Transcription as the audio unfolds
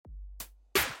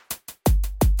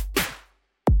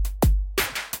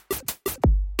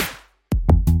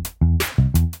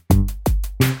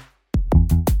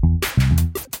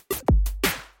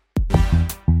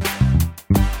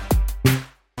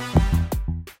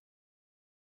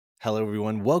Hello,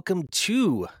 everyone. Welcome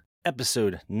to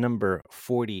episode number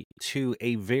 42,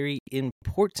 a very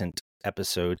important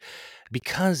episode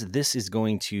because this is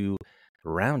going to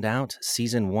round out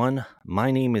season 1.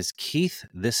 My name is Keith.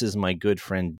 This is my good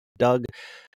friend, Doug.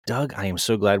 Doug, I am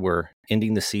so glad we're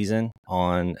ending the season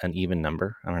on an even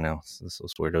number. I don't know. It's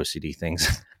those weird OCD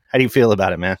things. How do you feel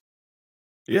about it, man?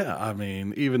 Yeah, I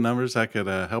mean, even numbers that could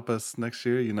help us next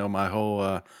year. You know, my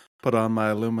whole put on my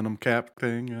aluminum cap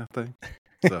thing.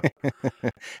 So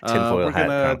Tinfoil we're Hat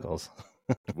gonna Chronicles.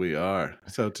 we are.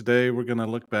 So today we're gonna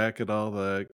look back at all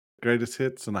the greatest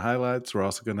hits and the highlights. We're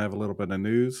also gonna have a little bit of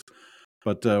news,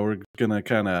 but we're gonna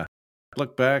kind of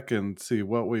look back and see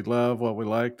what we love, what we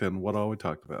liked, and what all we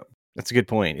talked about. That's a good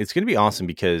point. It's going to be awesome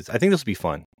because I think this will be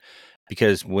fun.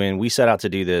 Because when we set out to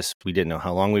do this, we didn't know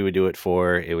how long we would do it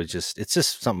for. It's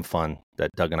just something fun that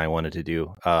Doug and I wanted to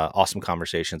do. Awesome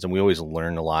conversations. And we always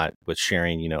learn a lot with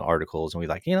sharing, articles. And we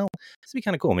like, this would be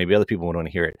kind of cool. Maybe other people would want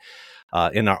to hear it.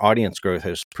 And our audience growth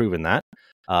has proven that.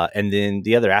 And then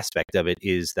the other aspect of it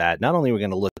is that not only are we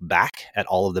going to look back at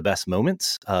all of the best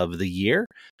moments of the year,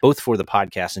 both for the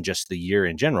podcast and just the year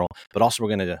in general, but also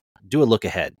we're going to do a look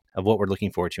ahead of what we're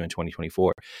looking forward to in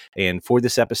 2024. And for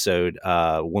this episode,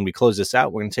 when we close this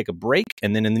out, we're going to take a break.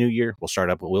 And then in the new year, we'll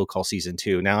start up what we'll call season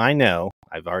 2. Now, I know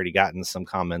I've already gotten some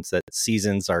comments that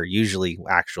seasons are usually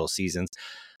actual seasons.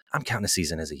 I'm counting a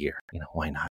season as a year.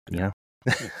 Why not?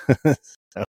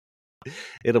 So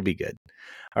it'll be good.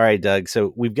 All right, Doug.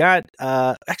 So we've got,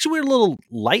 actually, we're a little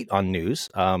light on news,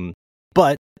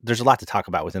 but there's a lot to talk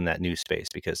about within that news space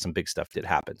because some big stuff did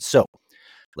happen. So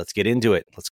let's get into it.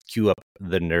 Let's cue up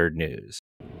the nerd news.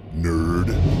 Nerd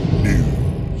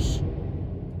news.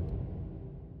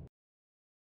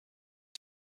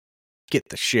 Get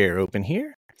the share open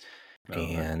here.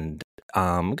 Okay. And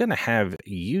I'm going to have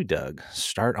you, Doug,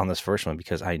 start on this first one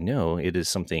because I know it is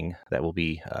something that will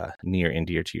be near and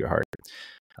dear to your heart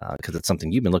because it's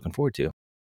something you've been looking forward to.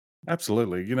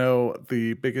 Absolutely. You know,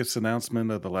 the biggest announcement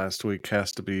of the last week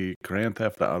has to be Grand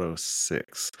Theft Auto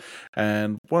 6.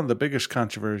 And one of the biggest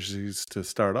controversies to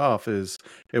start off is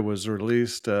it was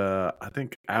released, I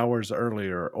think, hours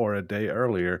earlier or a day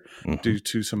earlier due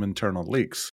to some internal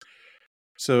leaks.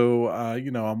 So,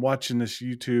 I'm watching this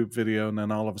YouTube video and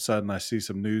then all of a sudden I see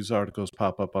some news articles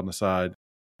pop up on the side.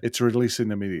 It's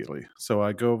releasing immediately. So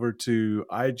I go over to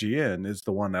IGN is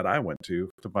the one that I went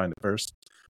to find it first.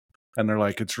 And they're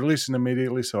like, it's releasing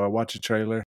immediately. So I watch a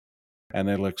trailer and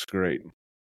it looks great.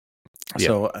 Yeah.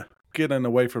 So getting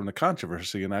away from the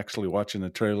controversy and actually watching the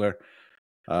trailer,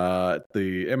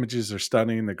 the images are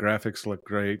stunning. The graphics look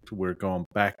great. We're going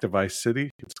back to Vice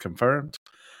City. It's confirmed.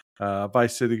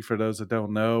 Vice City, for those that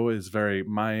don't know, is very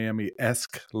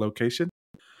Miami-esque location.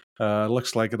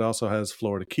 Looks like it also has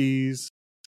Florida Keys.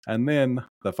 And then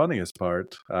the funniest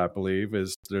part, I believe,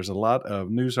 is there's a lot of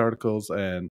news articles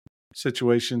and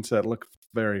situations that look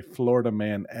very Florida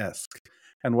Man-esque.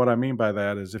 And what I mean by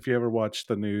that is if you ever watch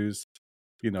the news,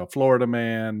 Florida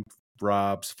Man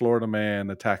robs, Florida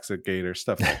Man attacks a gator,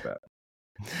 stuff like that.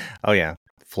 Oh, yeah.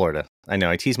 Florida. I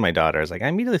know. I tease my daughter. I was like, I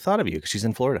immediately thought of you because she's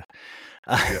in Florida.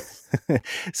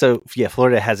 So, yeah,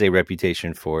 Florida has a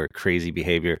reputation for crazy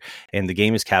behavior, and the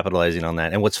game is capitalizing on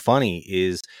that. And what's funny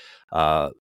is,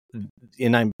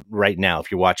 and I'm right now,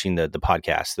 if you're watching the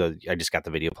podcast, I just got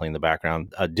the video playing in the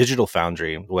background, Digital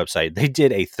Foundry website, they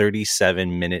did a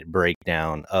 37-minute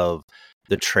breakdown of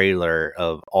the trailer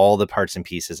of all the parts and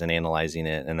pieces and analyzing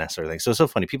it and that sort of thing. So it's so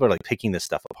funny. People are like picking this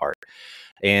stuff apart.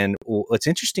 And what's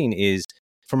interesting is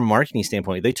from a marketing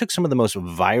standpoint, they took some of the most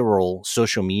viral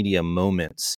social media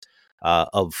moments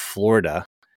of Florida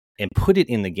and put it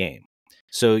in the game.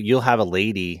 So you'll have a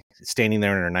lady standing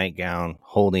there in her nightgown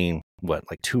holding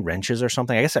like 2 wrenches or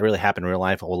something. I guess that really happened in real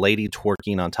life. A lady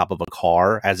twerking on top of a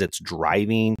car as it's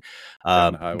driving.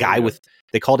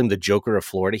 They called him the Joker of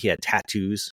Florida. He had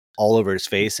tattoos all over his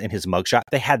face and his mugshot.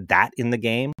 They had that in the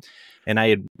game. And I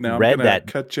had read that.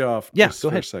 Cut you off just go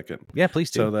ahead. For a second. Yeah,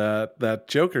 please do. So that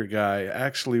Joker guy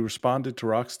actually responded to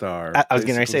Rockstar. I was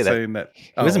going to say saying that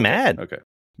he was mad. Okay.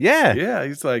 Yeah. Yeah.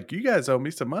 He's like, you guys owe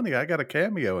me some money. I got a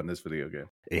cameo in this video game.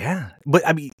 Yeah. But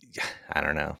I mean, I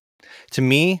don't know. To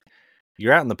me,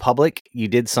 you're out in the public. You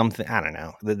did something. I don't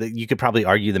know. You could probably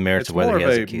argue the merits of whether he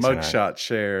has a case or not. It's more of a mugshot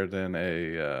share than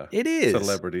a it is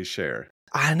celebrity share.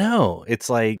 I know. It's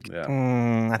like,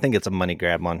 I think it's a money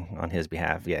grab on his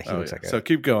behalf. Yeah, he looks like So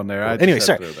keep going there. Cool. Anyway,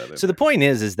 sorry. So the point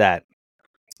is that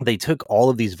they took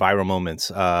all of these viral moments.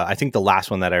 I think the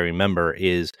last one that I remember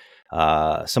is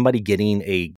somebody getting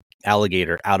a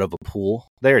alligator out of a pool.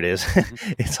 There it is.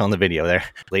 It's on the video there.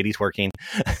 Ladies working.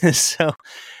 So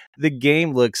the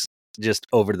game looks just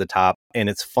over the top. And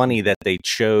it's funny that they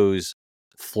chose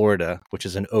Florida, which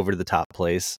is an over-the-top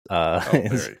place.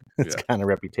 It's kind of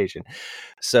reputation.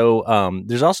 So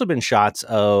there's also been shots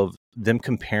of them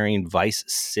comparing Vice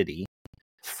City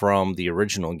from the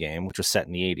original game, which was set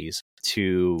in the 80s,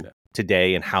 to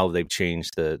today and how they've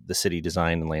changed the city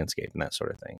design and landscape and that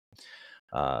sort of thing.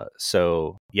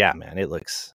 So yeah, man, it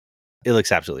looks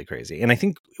absolutely crazy. And I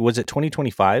think, was it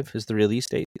 2025 is the release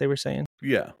date they were saying?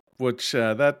 Yeah, which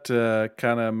that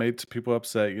kind of made some people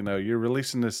upset. You're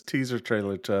releasing this teaser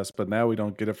trailer to us, but now we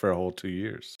don't get it for a whole 2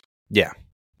 years. Yeah.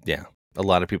 A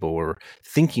lot of people were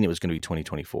thinking it was going to be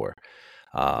 2024.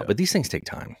 But these things take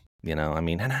time, I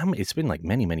mean, and it's been like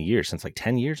many, many years, since like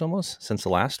 10 years almost, since the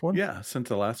last one. Yeah, since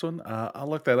the last one. I'll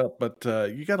look that up, but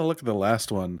you got to look at the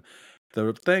last one.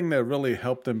 The thing that really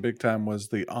helped them big time was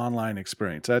the online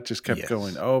experience. That just kept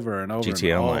going over and over, GTA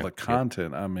and all Online. the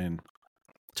content. I mean,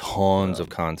 tons of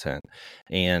content.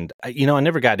 And I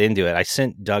never got into it. I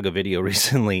sent Doug a video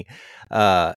recently,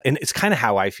 and it's kind of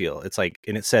how I feel. It's like,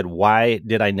 and it said, why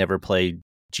did I never play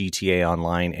GTA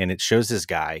Online? And it shows this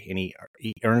guy, and he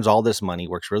earns all this money,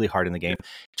 works really hard in the game,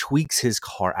 tweaks his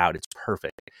car out. It's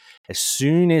perfect. As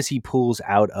soon as he pulls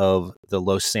out of the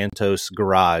Los Santos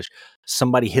garage,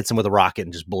 somebody hits him with a rocket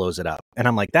and just blows it up. And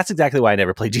I'm like, that's exactly why I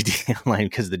never played GTA Online,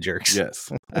 because the jerks.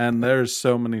 Yes. And there's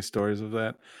so many stories of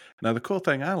that. Now, the cool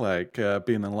thing I like,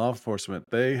 being in law enforcement,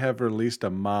 they have released a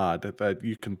mod that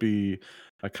you can be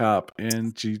a cop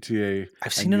in GTA.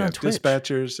 I've seen it on Twitch.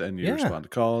 Dispatchers, and you respond to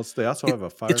calls. They also have a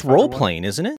firefighter. It's role playing,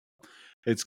 isn't it?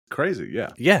 It's crazy, yeah.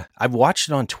 Yeah, I've watched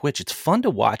it on Twitch. It's fun to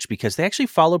watch because they actually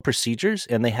follow procedures,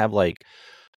 and they have like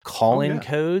call-in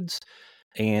codes,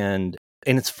 and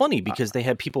it's funny because they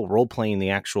have people role playing the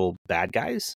actual bad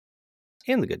guys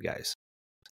and the good guys.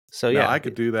 So yeah, I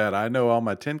could do that. I know all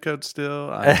my 10 codes still.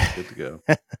 I'm good to go.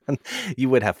 You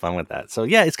would have fun with that. So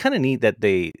yeah, it's kind of neat that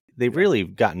they've really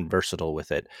gotten versatile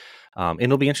with it. And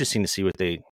it'll be interesting to see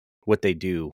what they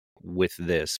do with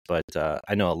this. But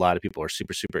I know a lot of people are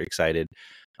super, super excited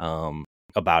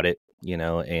about it,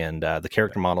 and the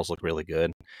character models look really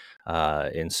good.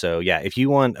 And so, yeah, if you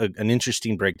want an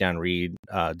interesting breakdown read,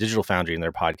 Digital Foundry in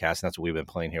their podcast, and that's what we've been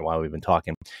playing here while we've been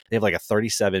talking, they have like a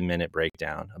 37-minute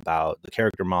breakdown about the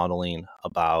character modeling,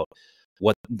 about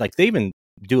what, like, they even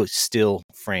do still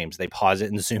frames. They pause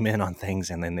it and zoom in on things,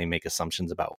 and then they make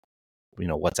assumptions about,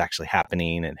 what's actually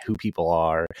happening and who people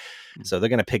are. So they're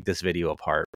going to pick this video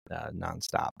apart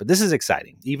nonstop. But this is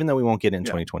exciting, even though we won't get in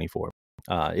 2024.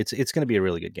 It's going to be a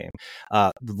really good game.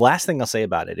 The last thing I'll say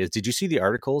about it is, did you see the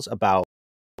articles about,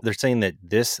 they're saying that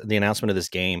the announcement of this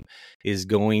game is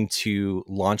going to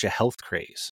launch a health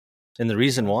craze. And the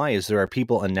reason why is there are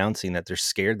people announcing that they're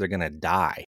scared they're going to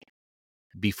die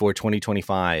before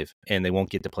 2025 and they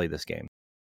won't get to play this game.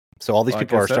 So all these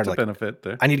people are starting to benefit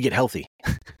there. I need to get healthy.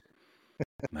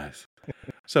 Nice.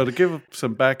 So to give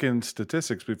some back-end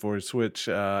statistics before we switch,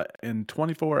 in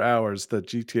 24 hours, the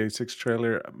GTA 6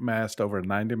 trailer amassed over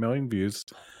 90 million views,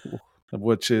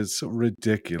 which is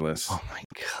ridiculous. Oh my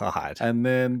God. And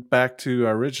then back to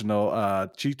our original,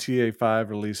 GTA 5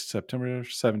 released September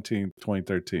 17th,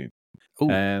 2013. Ooh.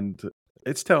 And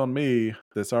it's telling me,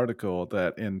 this article,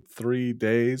 that in 3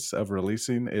 days of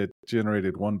releasing, it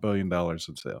generated $1 billion in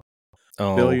sales.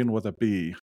 Billion with a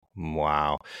B.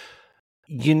 Wow.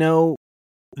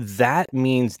 That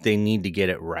means they need to get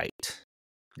it right.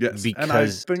 Yes. Because, and I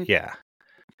think, yeah.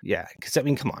 Because, I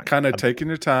mean, come on. Kind of taking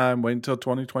your time, wait until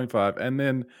 2025, and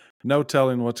then no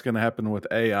telling what's going to happen with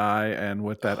AI and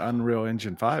with that Unreal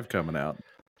Engine 5 coming out.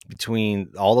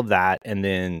 Between all of that, and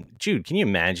then, Jude, can you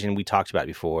imagine, we talked about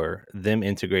before, them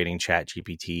integrating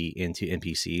ChatGPT into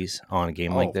NPCs on a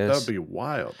game like this? That would be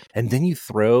wild. And then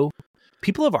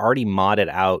people have already modded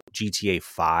out GTA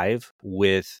 5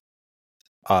 with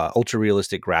ultra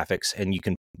realistic graphics, and you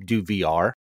can do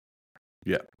VR.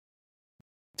 Yeah,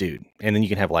 dude, and then you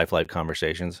can have life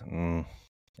conversations.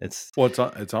 It's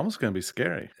almost going to be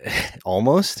scary.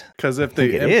 Almost, because if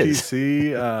the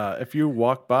NPC, if you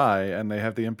walk by and they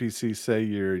have the NPC say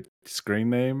your screen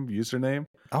name, username,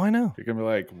 I know, you're gonna be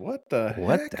like, "What the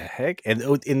heck?" And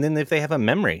then if they have a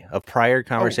memory of prior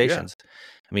conversations.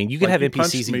 I mean, you could have NPCs.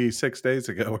 Punched me 6 days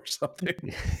ago or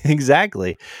something.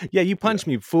 Exactly. Yeah, you punched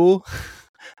me, fool.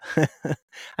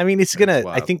 I mean, it's gonna.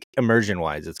 I think immersion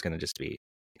wise, it's gonna just be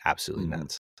absolutely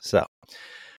nuts. So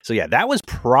yeah, that was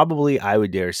probably, I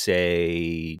would dare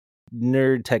say,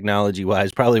 nerd technology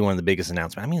wise, probably one of the biggest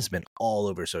announcements. I mean, it's been all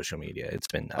over social media. It's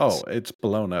been nuts. It's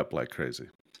blown up like crazy.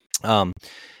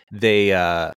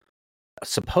 They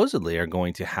supposedly are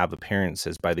going to have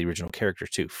appearances by the original characters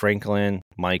too. Franklin,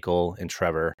 Michael, and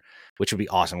Trevor, which would be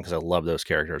awesome because I love those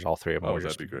characters. All three of them are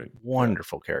just be great.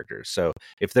 Wonderful characters. So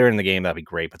if they're in the game, that'd be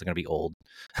great, but they're going to be old.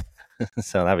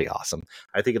 So that'd be awesome.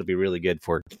 I think it'll be really good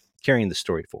for carrying the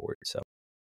story forward. So,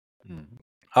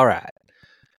 all right,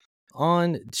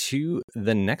 on to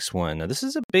the next one. Now, this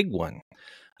is a big one.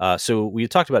 So we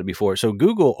talked about it before. So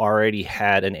Google already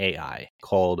had an AI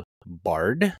called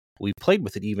Bard. We played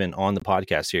with it even on the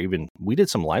podcast here. Even we did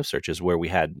some live searches where we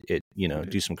had it,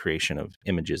 do some creation of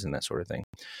images and that sort of thing.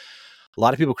 A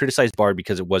lot of people criticized Bard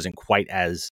because it wasn't quite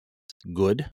as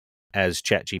good as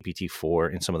ChatGPT 4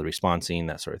 in some of the responsing,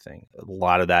 that sort of thing. A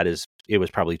lot of that is it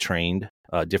was probably trained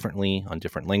differently on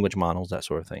different language models, that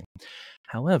sort of thing.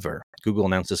 However, Google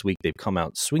announced this week they've come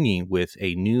out swinging with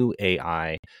a new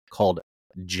AI called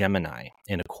Gemini.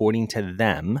 And according to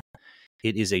them,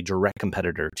 it is a direct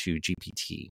competitor to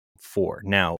GPT-4.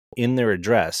 Now, in their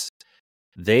address,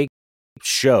 they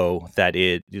show that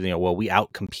we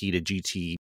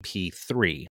outcompeted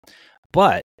GPT-3,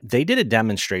 but they did a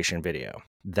demonstration video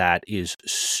that is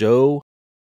so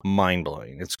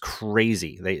mind-blowing. It's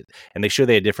crazy. They show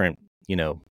they had different,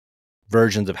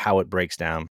 versions of how it breaks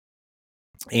down.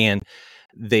 And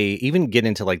they even get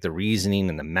into like the reasoning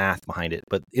and the math behind it.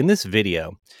 But in this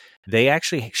video, they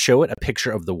actually show it a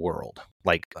picture of the world,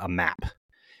 like a map.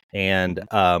 And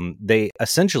they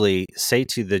essentially say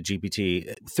to the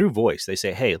GPT through voice, they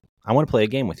say, hey, I want to play a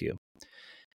game with you.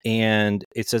 And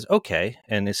it says, okay.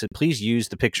 And it said, please use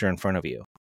the picture in front of you.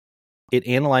 It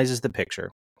analyzes the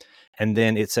picture. And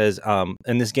then it says,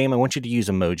 in this game, I want you to use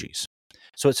emojis.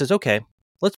 So it says, okay,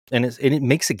 and it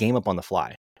makes a game up on the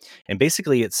fly. And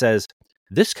basically it says,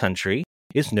 this country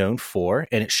is known for,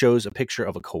 and it shows a picture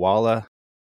of a koala,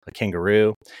 a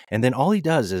kangaroo. And then all he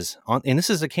does is, and this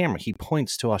is a camera, he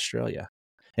points to Australia.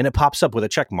 And it pops up with a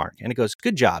check mark. And it goes,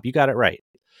 good job, you got it right.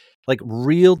 Like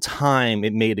real time,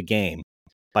 it made a game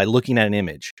by looking at an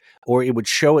image. Or it would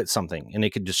show it something, and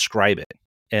it could describe it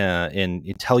and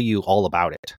tell you all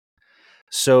about it.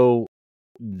 So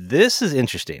this is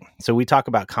interesting. So we talk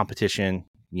about competition,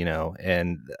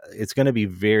 and it's going to be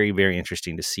very, very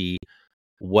interesting to see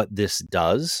what this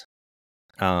does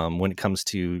when it comes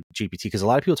to GPT, because a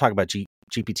lot of people talk about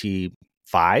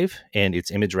GPT-5 and its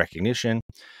image recognition.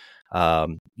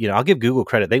 I'll give Google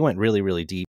credit. They went really, really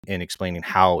deep in explaining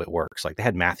how it works. Like they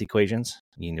had math equations.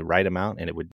 You need to write them out, and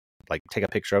it would like take a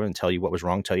picture of it and tell you what was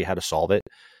wrong, tell you how to solve it.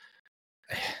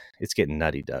 It's getting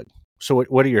nutty, Doug. So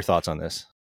what are your thoughts on this?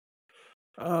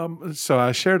 So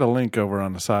I shared a link over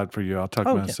on the side for you. I'll talk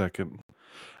about in a second.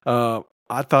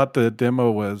 I thought the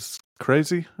demo was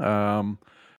crazy. The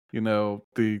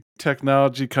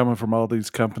technology coming from all these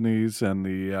companies and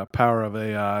the power of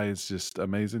AI is just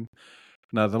amazing.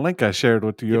 Now, the link I shared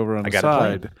with you over on the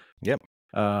side,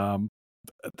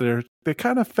 they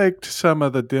kind of faked some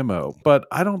of the demo, but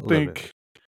I don't think,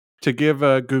 to give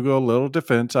Google a little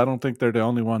defense, I don't think they're the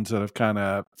only ones that have kind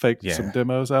of faked some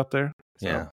demos out there. So.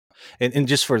 Yeah. And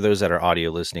just for those that are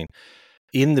audio listening,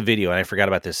 in the video, and I forgot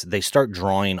about this, they start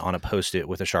drawing on a Post-it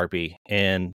with a Sharpie,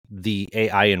 and the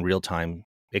AI in real time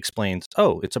explains,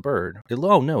 oh, it's a bird.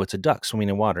 Oh, no, it's a duck swimming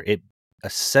in water. It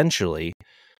essentially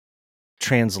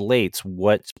translates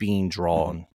what's being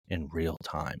drawn in real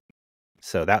time.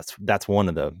 So that's one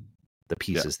of the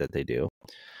pieces that they do.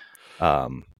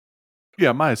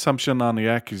 My assumption on the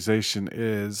accusation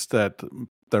is that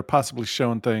they're possibly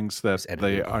showing things that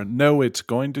they know it's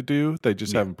going to do. They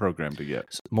just haven't programmed it yet.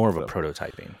 It's more of a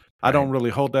prototyping. Right? I don't really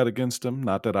hold that against them.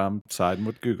 Not that I'm siding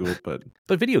with Google, but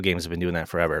video games have been doing that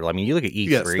forever. I mean, you look at E3.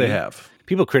 Yes, they have.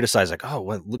 People criticize like, oh,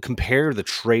 well, compare the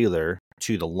trailer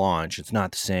to the launch. It's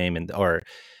not the same. Or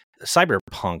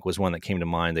Cyberpunk was one that came to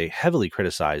mind. They heavily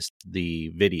criticized the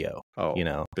video. Oh,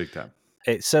 big time.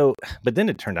 But then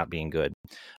it turned out being good.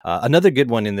 Another good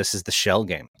one in this is the shell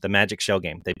game, the magic shell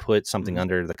game. They put something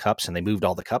under the cups and they moved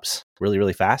all the cups really,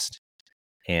 really fast.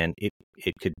 And it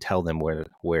could tell them where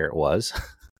it was.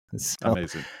 So,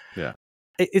 amazing. Yeah.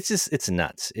 It's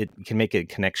nuts. It can make a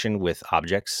connection with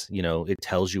objects. It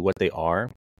tells you what they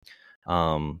are.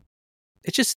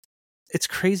 It's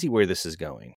crazy where this is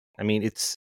going. I mean,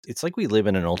 it's like we live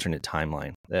in an alternate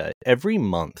timeline. Every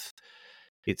month,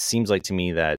 it seems like to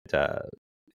me that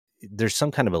there's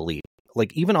some kind of a leap.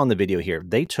 Like even on the video here,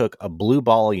 they took a blue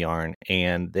ball of yarn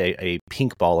and a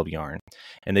pink ball of yarn,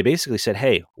 and they basically said,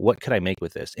 hey, what could I make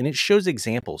with this? And it shows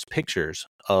examples, pictures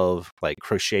of like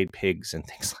crocheted pigs and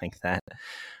things like that.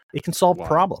 It can solve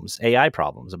problems, AI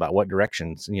problems about what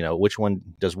directions, which one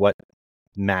does what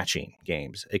matching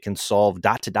games. It can solve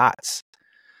dot to dots.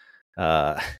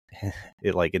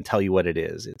 It can tell you what it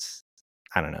is.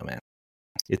 I don't know, man.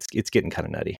 It's getting kind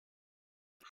of nutty.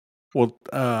 Well,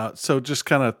 so just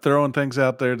kind of throwing things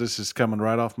out there. This is coming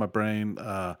right off my brain.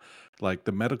 like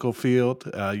the medical field.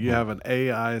 You Mhm. have an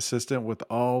AI assistant with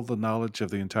all the knowledge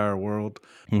of the entire world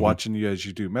Mhm. watching you as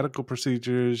you do medical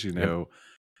procedures. Yep.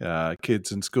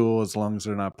 Kids in school, as long as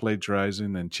they're not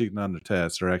plagiarizing and cheating on their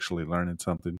tests, they're actually learning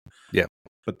something. Yep.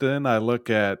 But then I look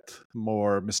at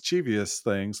more mischievous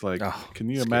things like, Oh, can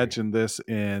you scary. imagine this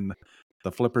in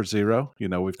the Flipper Zero?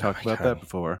 We've Oh talked my about God. that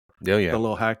before. Oh yeah. The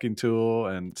little hacking tool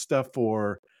and stuff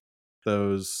for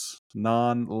those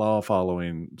non-law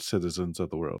following citizens of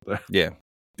the world. Yeah.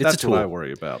 It's a That's what I tool.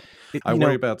 worry about. It, I you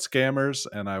worry know. about scammers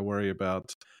and I worry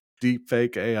about deep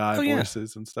fake AI Oh yeah.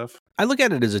 voices and stuff. I look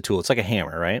at it as a tool. It's like a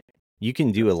hammer, right? You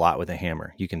can do a lot with a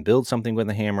hammer. You can build something with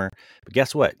a hammer, but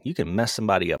guess what? You can mess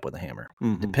somebody up with a hammer.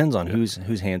 Mhm. It depends on Yeah.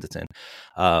 whose hands it's in.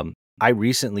 I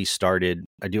recently started.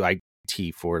 I do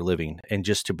IT for a living, and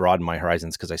just to broaden my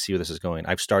horizons because I see where this is going.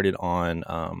 I've started on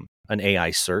an AI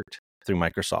cert through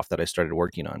Microsoft that I started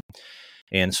working on,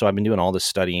 and so I've been doing all this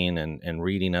studying and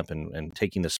reading up and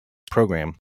taking this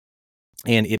program,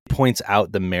 and it points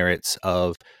out the merits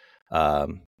of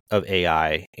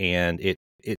AI, and it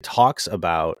talks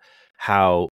about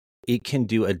how it can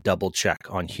do a double check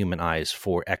on human eyes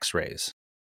for X-rays,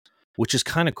 which is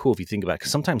kind of cool if you think about it,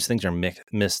 because sometimes things are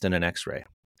missed in an X-ray.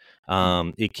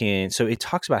 It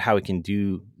talks about how it can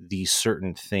do these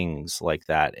certain things like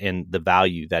that and the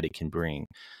value that it can bring.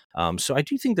 So I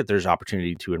do think that there's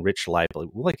opportunity to enrich life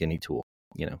like any tool.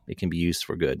 It can be used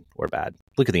for good or bad.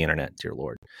 Look at the internet, dear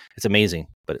Lord. It's amazing,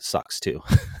 but it sucks too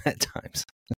at times.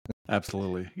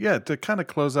 Absolutely. Yeah, to kind of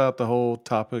close out the whole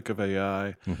topic of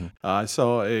AI, Mm-hmm. I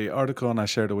saw a article and I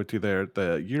shared it with you there.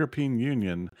 The European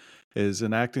Union is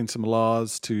enacting some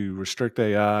laws to restrict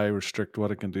AI, restrict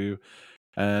what it can do.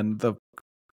 And the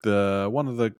one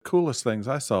of the coolest things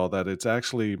I saw that it's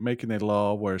actually making a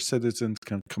law where citizens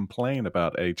can complain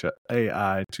about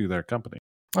AI to their company.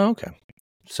 Oh, okay.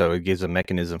 So it gives a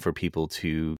mechanism for people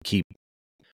to keep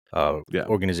Yeah.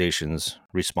 organizations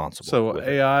responsible So with it.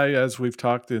 AI, as we've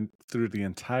talked through the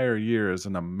entire year, is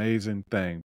an amazing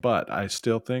thing, but I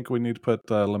still think we need to put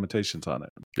limitations on it.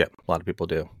 Yeah, a lot of people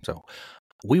do. So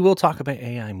we will talk about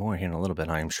AI more here in a little bit,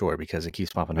 I am sure, because it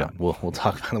keeps popping Yeah. up. We'll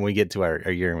talk about it when we get to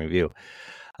our year in review.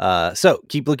 So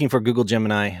keep looking for Google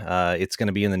Gemini. It's going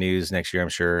to be in the news next year, I'm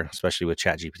sure, especially with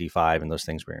ChatGPT 5 and those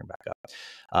things bringing back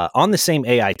up. On the same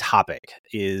AI topic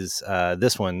is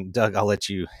this one. Doug, I'll let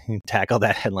you tackle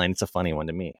that headline. It's a funny one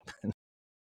to me.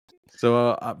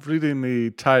 So I'm reading the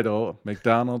title.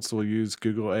 McDonald's will use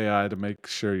Google AI to make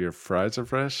sure your fries are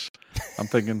fresh. I'm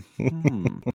thinking,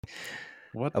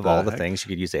 what Of the all the heck? things you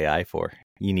could use AI for,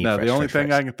 you need Now, fresh, the only fresh, thing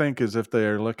fresh. I can think is if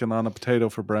they're looking on a potato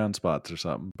for brown spots or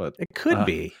something, but It could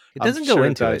be. It I'm doesn't go sure it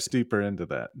into it. dives deeper into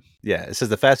that. Yeah, it says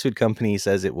the fast food company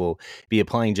says it will be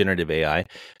applying generative AI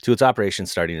to its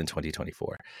operations starting in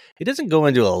 2024. It doesn't go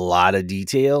into a lot of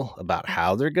detail about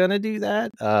how they're going to do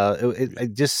that.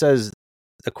 It just says,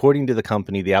 according to the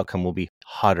company, the outcome will be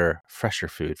hotter, fresher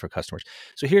food for customers.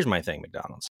 So here's my thing,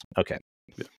 McDonald's. Okay.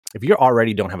 Yeah. If you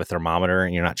already don't have a thermometer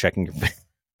and you're not checking your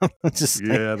it's just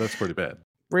like, Yeah, that's pretty bad.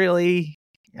 really?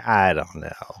 I don't know.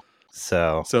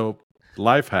 So,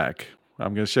 Life hack.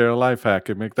 I'm going to share a life hack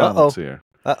at McDonald's here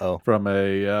uh-oh. from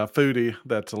a foodie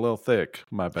that's a little thick.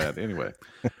 My bad. Anyway,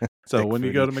 so Thick when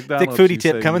you foodie. go to Thick McDonald's, foodie you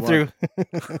tip say coming you through.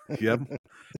 want, yep.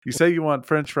 You say you want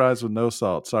French fries with no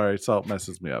salt. Sorry, salt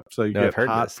messes me up. So you No, I've get heard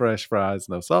hot, this. fresh fries,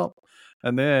 no salt.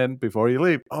 And then before you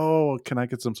leave, oh, can I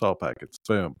get some salt packets?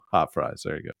 Boom, hot fries.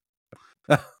 There you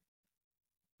go.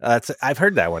 I've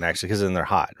heard that one actually because then they're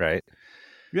hot, right?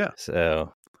 Yeah.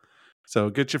 So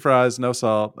get your fries, no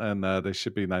salt, and they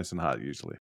should be nice and hot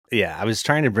usually. yeah, I was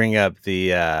trying to bring up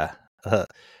the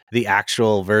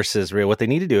actual versus real. What they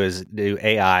need to do is do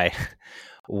AI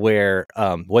where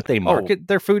what they market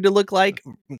their food to look like.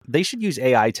 They should use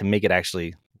AI to make it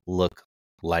actually look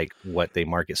like what they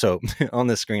market. So on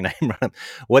the screen, I brought up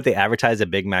what they advertise a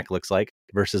Big Mac looks like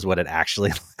versus what it actually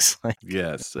looks like.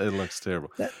 Yes, it looks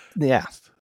terrible. Yeah.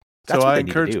 So I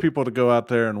encourage people to go out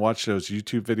there and watch those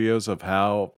YouTube videos of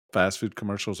how fast food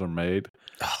commercials are made.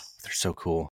 Oh, they're so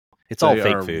cool. It's all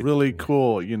fake food. Really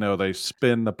cool. They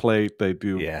spin the plate. They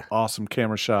do awesome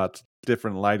camera shots,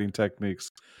 different lighting techniques.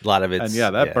 A lot of it. And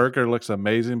that burger looks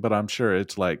amazing, but I'm sure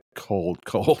it's like cold.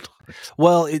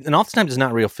 Well, and oftentimes it's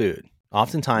not real food.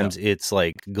 Oftentimes it's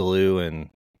like glue and,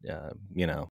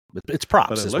 it's props.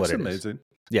 But it is looks what it amazing. Is.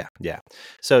 Yeah, yeah.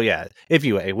 So yeah,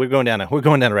 we're going down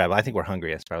a rabbit. I think we're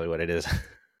hungry. That's probably what it is.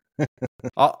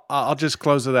 I'll just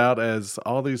close it out as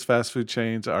all these fast food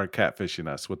chains are catfishing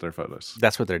us with their photos.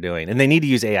 That's what they're doing, and they need to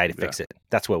use AI to fix it.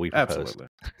 That's what we propose. Absolutely.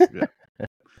 Yeah.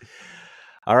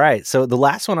 All right. So the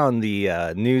last one on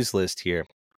the news list here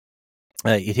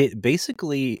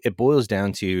Basically, it boils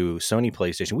down to Sony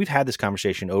PlayStation. We've had this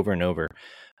conversation over and over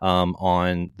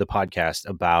on the podcast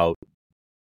about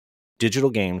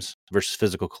digital games versus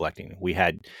physical collecting. We've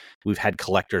had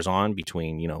collectors on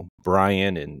between,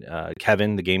 Brian and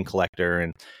Kevin, the game collector,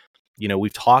 and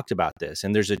we've talked about this,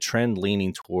 and there's a trend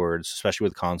leaning towards, especially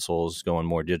with consoles, going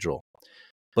more digital.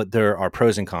 But there are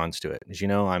pros and cons to it. As you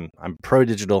know, I'm pro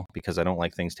digital because I don't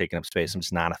like things taking up space. I'm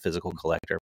just not a physical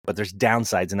collector. But there's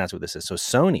downsides, and that's what this is. So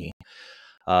Sony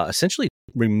essentially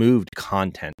removed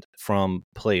content from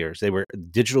players. They were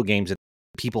digital games that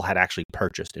people had actually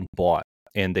purchased and bought,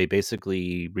 and they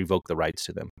basically revoked the rights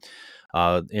to them.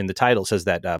 In the title says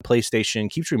that PlayStation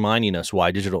keeps reminding us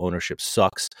why digital ownership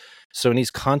sucks.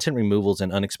 Sony's content removals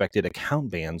and unexpected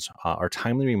account bans are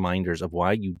timely reminders of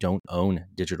why you don't own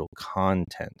digital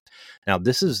content. Now,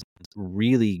 this is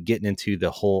really getting into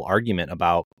the whole argument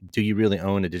about, do you really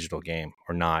own a digital game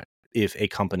or not? If a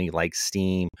company like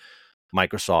Steam,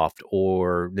 Microsoft,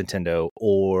 or Nintendo,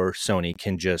 or Sony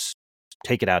can just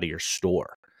take it out of your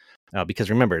store. Because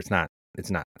remember, it's not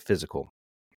physical.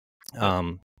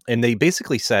 And they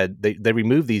basically said they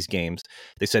removed these games.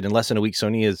 They said in less than a week,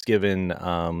 Sony has given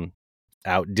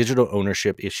out digital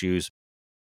ownership issues.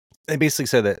 They basically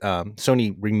said that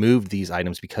Sony removed these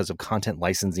items because of content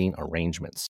licensing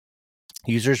arrangements.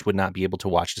 Users would not be able to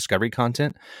watch Discovery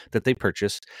content that they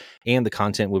purchased, and the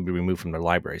content would be removed from their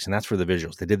libraries. And that's for the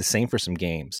visuals. They did the same for some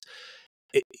games.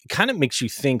 It kind of makes you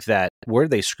think that where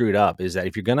they screwed up is that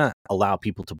if you're going to allow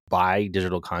people to buy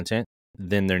digital content,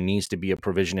 then there needs to be a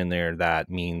provision in there that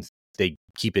means they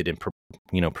keep it in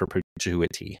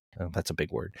perpetuity. That's a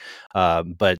big word.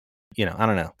 But I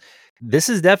don't know. This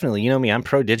is definitely, me, I'm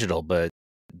pro digital, but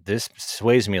this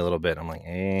sways me a little bit. I'm like,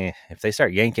 if they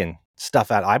start yanking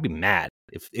stuff out, I'd be mad.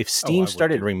 If Steam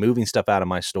started removing stuff out of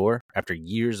my store after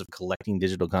years of collecting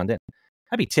digital content,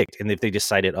 I'd be ticked. And if they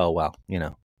decided, oh, well,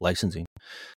 licensing.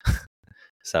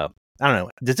 So I don't know.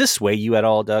 Does this sway you at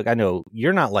all, Doug? I know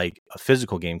you're not like a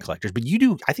physical game collector, but you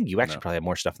do. I think you actually probably have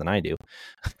more stuff than I do.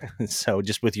 So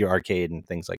just with your arcade and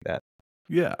things like that.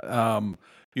 Yeah.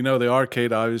 The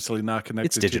arcade obviously not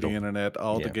connected to the internet.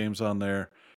 All the games on there,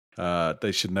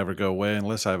 they should never go away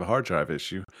unless I have a hard drive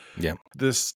issue. Yeah.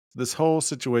 This whole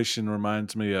situation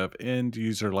reminds me of end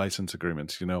user license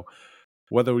agreements.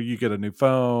 Whether you get a new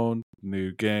phone,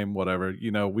 new game, whatever,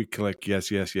 we click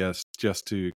yes, just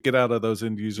to get out of those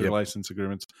end user license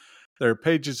agreements. There are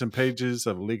pages and pages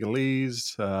of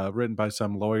legalese written by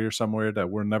some lawyer somewhere that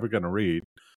we're never going to read.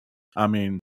 I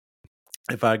mean,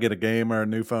 if I get a game or a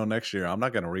new phone next year, I'm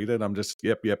not going to read it. I'm just,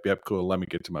 yep, cool. Let me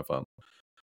get to my phone.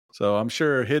 So I'm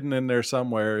sure hidden in there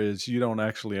somewhere is you don't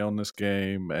actually own this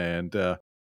game. And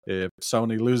if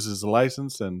Sony loses the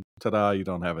license, then ta-da, you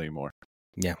don't have any more.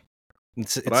 Yeah.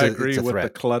 I agree with the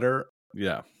clutter.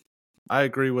 Yeah. I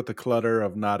agree with the clutter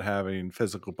of not having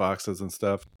physical boxes and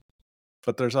stuff.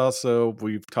 But there's also,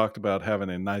 we've talked about having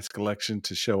a nice collection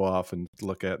to show off and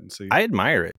look at and see. I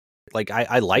admire it. Like,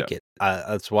 I like it.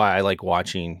 That's why I like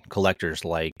watching collectors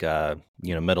like,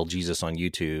 Metal Jesus on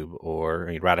YouTube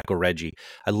or Radical Reggie.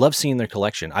 I love seeing their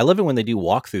collection. I love it when they do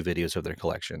walkthrough videos of their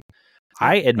collection.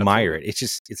 I admire it.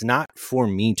 It's not for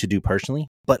me to do personally,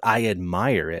 but I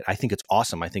admire it. I think it's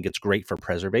awesome. I think it's great for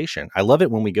preservation. I love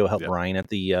it when we go help Brian at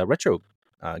the retro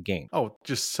game. Oh,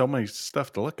 just so many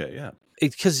stuff to look at. Yeah.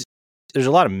 Because there's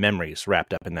a lot of memories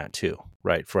wrapped up in that too,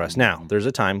 right? For us. Now, there's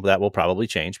a time that will probably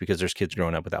change because there's kids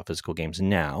growing up without physical games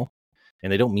now,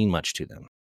 and they don't mean much to them.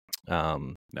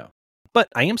 No. But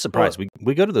I am surprised.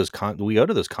 We go to those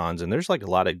cons and there's like a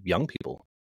lot of young people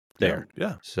there.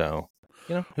 Yeah. So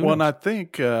who knows? And I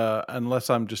think, unless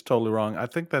I'm just totally wrong, I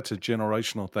think that's a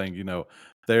generational thing.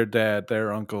 Their dad,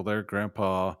 their uncle, their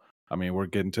grandpa, I mean, we're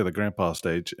getting to the grandpa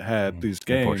stage, had these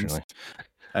games.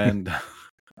 And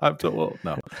I'm told, well,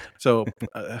 no. So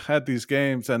had these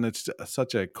games, and it's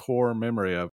such a core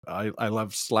memory of, I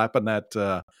love slapping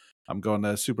that, I'm going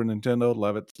to Super Nintendo,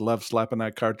 love it. Love slapping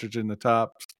that cartridge in the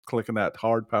top, clicking that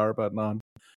hard power button on,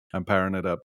 and powering it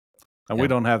up. And we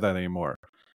don't have that anymore.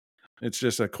 It's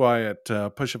just a quiet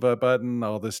push of a button.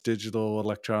 All this digital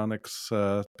electronics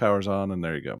powers on, and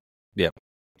there you go. Yeah.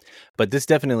 But this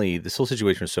whole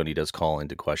situation with Sony does call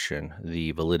into question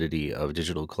the validity of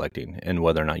digital collecting and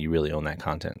whether or not you really own that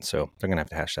content. So they're going to have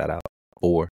to hash that out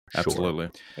for sure. Absolutely.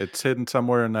 It's hidden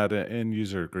somewhere in that end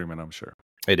user agreement, I'm sure.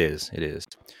 It is.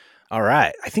 All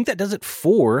right. I think that does it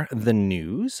for the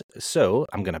news. So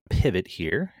I'm going to pivot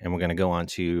here and we're going to go on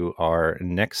to our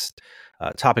next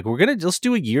topic. Let's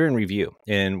do a year in review,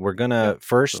 and we're going to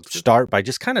first start by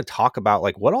just kind of talk about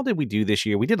like what all did we do this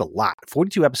year. We did a lot.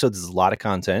 42 episodes is a lot of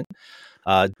content.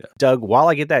 Yeah. Doug, while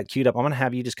I get that queued up, I'm going to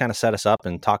have you just kind of set us up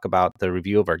and talk about the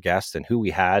review of our guests and who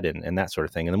we had and that sort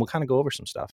of thing. And then we'll kind of go over some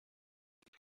stuff.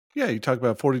 Yeah, you talk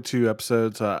about 42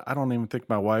 episodes. I don't even think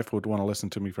my wife would want to listen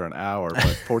to me for an hour,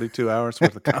 but 42 hours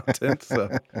worth of content. So,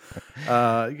 That's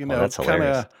kind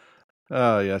hilarious. of,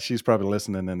 oh, yeah, she's probably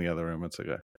listening in the other room. It's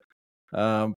okay.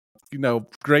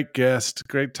 Great guest,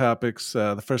 great topics.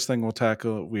 The first thing we'll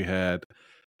tackle, we had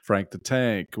Frank the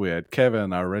Tank. We had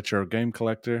Kevin, our retro game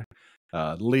collector.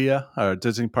 Leah, our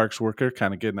Disney Parks worker,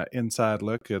 kind of getting an inside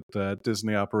look at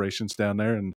Disney operations down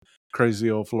there in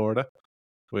crazy old Florida.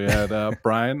 We had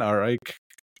Brian, our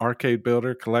arcade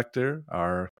builder collector,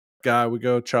 our guy we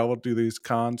go travel do these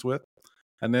cons with.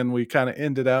 And then we kind of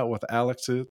ended out with Alex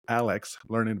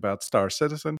learning about Star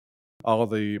Citizen, all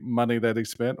the money that he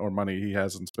spent or money he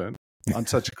hasn't spent on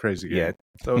such a crazy game. Yeah.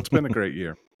 So it's been a great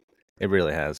year. It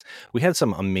really has. We had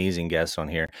some amazing guests on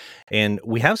here, and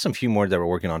we have some few more that we're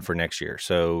working on for next year.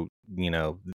 So,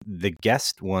 the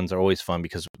guest ones are always fun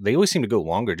because they always seem to go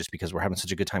longer just because we're having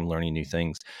such a good time learning new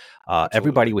things.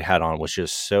 Everybody we had on was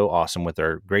just so awesome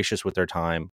gracious with their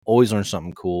time, always learn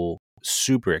something cool,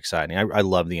 super exciting. I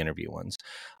love the interview ones.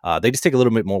 They just take a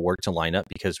little bit more work to line up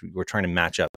because we're trying to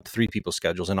match up 3 people's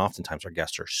schedules, and oftentimes our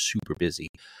guests are super busy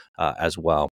as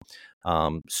well.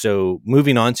 So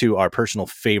moving on to our personal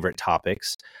favorite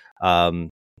topics,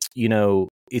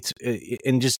 it's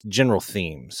in just general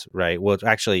themes, right? Well,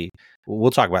 actually,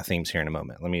 we'll talk about themes here in a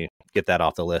moment. Let me get that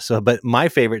off the list. So, but my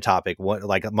favorite topic,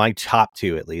 like my top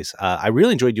 2 at least, I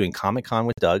really enjoyed doing Comic-Con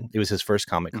with Doug. It was his first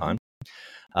Comic-Con.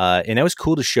 And it was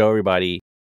cool to show everybody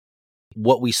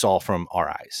what we saw from our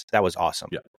eyes. That was awesome.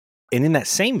 Yeah. And in that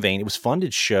same vein, it was fun to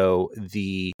show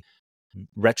the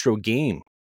retro game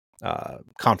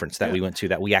conference that we went to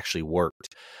that we actually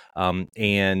worked.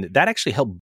 And that actually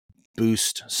helped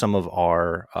boost some of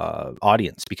our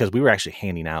audience because we were actually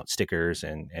handing out stickers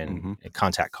and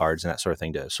contact cards and that sort of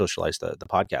thing to socialize the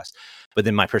podcast. But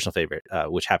then my personal favorite,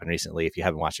 which happened recently, if you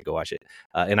haven't watched it, go watch it.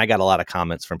 And I got a lot of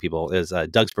comments from people, is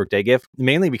Doug's birthday gift,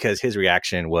 mainly because his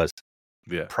reaction was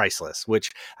priceless, which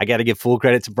I got to give full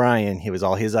credit to Brian. It was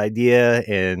all his idea,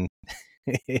 and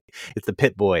it's the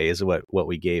Pit Boy is what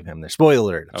we gave him there.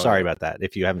 Spoiler alert. Sorry about that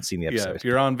if you haven't seen the episode. Yeah, if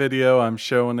you're on video, I'm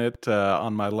showing it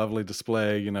on my lovely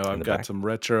display. I've got some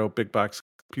retro big box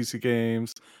PC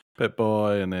games, Pit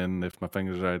Boy, and then if my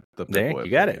finger's right, the Pit Boy.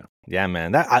 You got it. Yeah,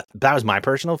 man. That was my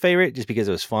personal favorite just because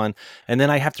it was fun. And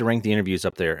then I have to rank the interviews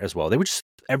up there as well. They were just,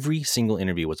 every single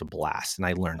interview was a blast, and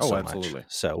I learned so much.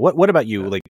 So what about you?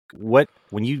 Like,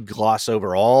 when you gloss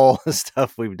over all the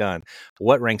stuff we've done,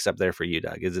 what ranks up there for you,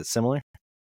 Doug? Is it similar?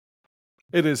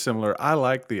 It is similar. I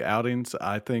like the outings.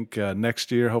 I think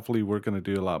next year, hopefully, we're going to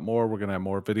do a lot more. We're going to have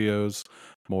more videos,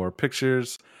 more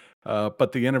pictures.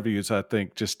 But the interviews, I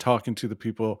think, just talking to the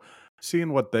people,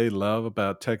 seeing what they love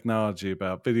about technology,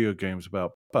 about video games,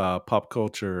 about pop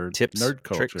culture, tips, nerd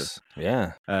culture. Tricks.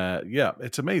 Yeah.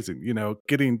 It's amazing.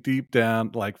 Getting deep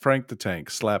down, like Frank the Tank,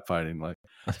 slap fighting. Like,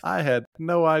 I had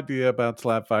no idea about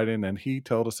slap fighting, and he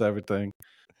told us everything.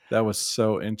 That was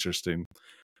so interesting.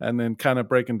 And then kind of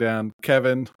breaking down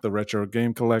Kevin, the retro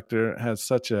game collector, has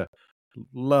such a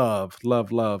love of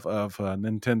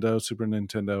Nintendo, Super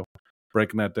Nintendo,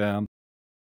 breaking that down.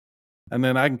 And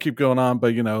then I can keep going on,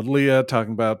 but, Leah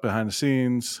talking about behind the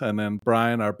scenes, and then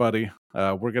Brian, our buddy.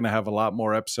 We're going to have a lot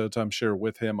more episodes, I'm sure,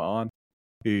 with him on.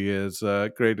 He is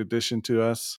a great addition to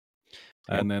us.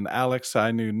 Yep. And then Alex,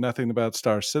 I knew nothing about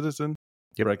Star Citizen,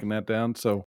 breaking that down.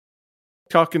 So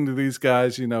talking to these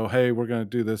guys, hey, we're going to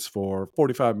do this for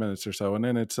 45 minutes or so. And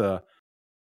then it's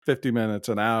 50 minutes,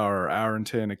 an hour and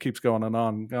 10. It keeps going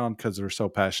on because they're so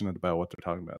passionate about what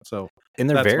they're talking about. So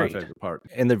that's my favorite part.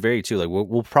 And they're very too. Like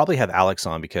we'll probably have Alex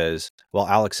on because, well,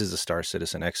 Alex is a Star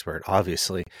Citizen expert,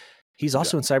 obviously. He's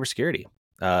also in cybersecurity.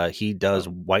 He does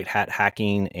white hat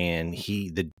hacking, and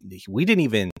we didn't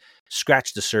even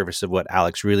scratch the surface of what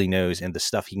Alex really knows and the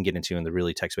stuff he can get into in the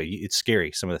really tech way. It's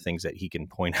scary, some of the things that he can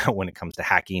point out when it comes to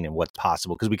hacking and what's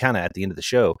possible. Because we kind of, at the end of the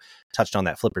show, touched on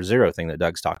that Flipper Zero thing that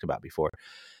Doug's talked about before.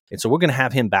 And so we're going to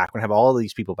have him back. We're going to have all of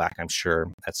these people back, I'm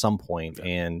sure, at some point,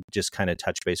 and just kind of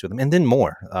touch base with them. And then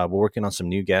more. We're working on some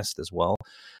new guests as well.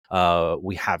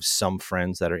 We have some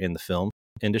friends that are in the film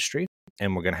industry,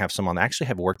 and we're going to have some on that actually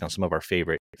have worked on some of our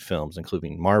favorite films,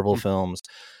 including Marvel films,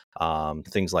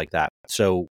 things like that.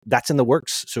 So that's in the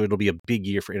works. So it'll be a big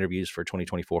year for interviews for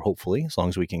 2024, hopefully, as long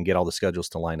as we can get all the schedules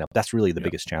to line up. That's really the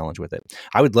biggest challenge with it.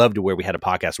 I would love to where we had a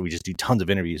podcast where we just do tons of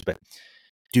interviews, but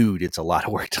dude, it's a lot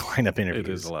of work to line up interviews.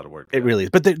 It is a lot of work. It really is.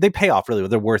 But they pay off, really.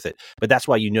 They're worth it. But that's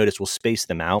why you notice we'll space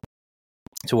them out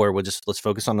to where let's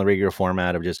focus on the regular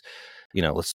format of just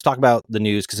let's talk about the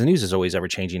news, because the news is always ever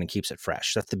changing and keeps it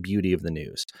fresh. That's the beauty of the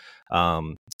news.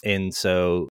 And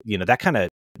so, that kind of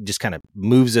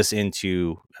moves us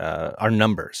into our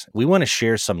numbers. We want to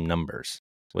share some numbers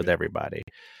with everybody.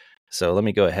 So let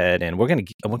me go ahead, and we're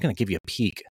gonna give you a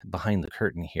peek behind the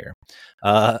curtain here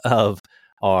of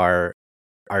our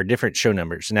different show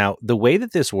numbers. Now, the way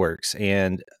that this works,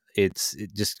 and it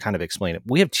just kind of explain it.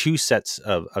 We have two sets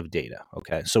of data.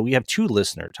 Okay, so we have two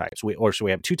listener types. We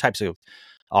have two types of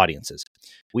audiences.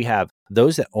 We have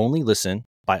those that only listen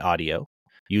by audio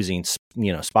using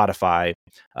Spotify,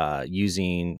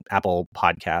 using Apple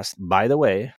Podcasts. By the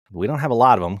way, we don't have a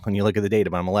lot of them when you look at the data,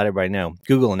 but I'm gonna let everybody know.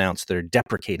 Google announced they're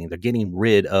getting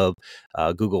rid of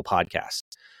Google Podcasts.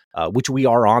 Which we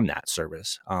are on that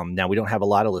service. Now, we don't have a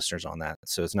lot of listeners on that.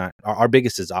 So it's not, our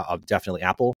biggest is definitely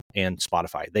Apple and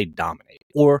Spotify. They dominate,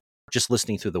 or just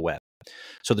listening through the web.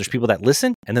 So there's people that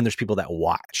listen, and then there's people that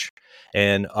watch.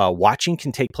 And watching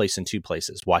can take place in two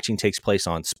places. Watching takes place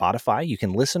on Spotify. You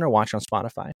can listen or watch on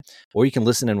Spotify, or you can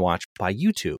listen and watch by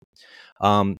YouTube.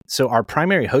 So our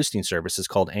primary hosting service is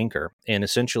called Anchor, and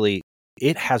essentially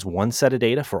it has one set of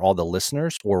data for all the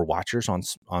listeners or watchers on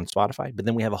Spotify, but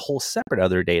then we have a whole separate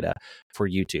other data for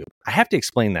YouTube. I have to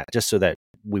explain that just so that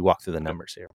we walk through the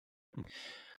numbers here.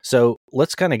 So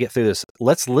let's kind of get through this.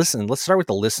 Let's listen. Let's start with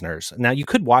the listeners. Now, you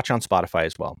could watch on Spotify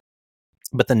as well,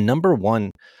 but the number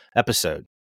one episode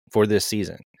for this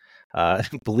season,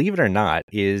 believe it or not,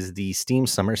 is the Steam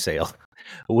Summer Sale,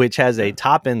 which has a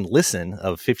top end listen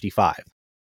of 55.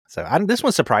 So this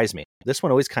one surprised me. This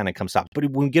one always kind of comes top, but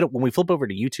when we flip over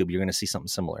to YouTube, you're going to see something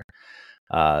similar.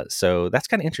 So that's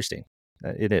kind of interesting.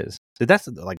 It is. That's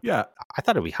I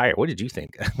thought it'd be higher. What did you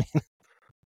think?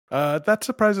 That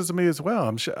surprises me as well.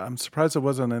 I'm surprised it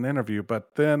wasn't an interview,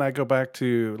 but then I go back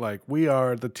to we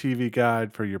are the TV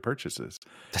guide for your purchases.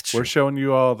 That's We're true. showing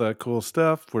you all the cool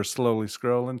stuff. We're slowly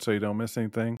scrolling so you don't miss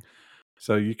anything,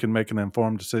 so you can make an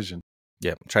informed decision.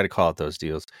 Yeah, try to call out those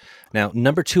deals. Now,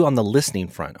 number 2 on the listening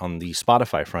front, on the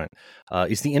Spotify front,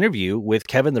 is the interview with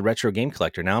Kevin, the retro game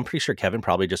collector. Now, I'm pretty sure Kevin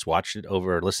probably just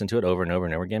listened to it over and over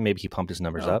and over again. Maybe he pumped his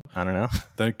numbers up. I don't know.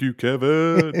 Thank you,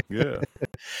 Kevin. Yeah.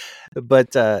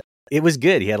 But it was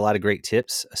good. He had a lot of great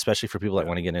tips, especially for people that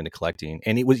want to get into collecting.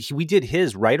 And we did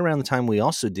his right around the time we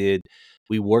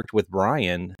worked with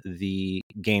Brian, the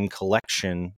game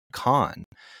collection con.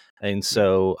 And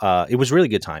so it was really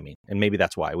good timing. And maybe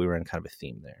that's why we were in kind of a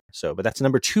theme there. So, but that's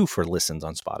number 2 for listens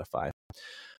on Spotify.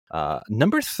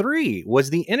 Number 3 was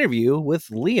the interview with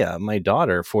Leah, my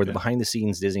daughter, for the behind the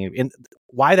scenes Disney. And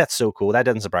why that's so cool, that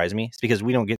doesn't surprise me. It's because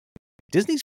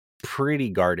Disney's pretty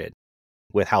guarded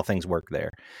with how things work there.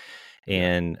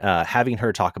 And having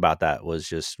her talk about that was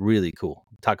just really cool.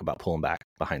 Talk about pulling back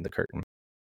behind the curtain.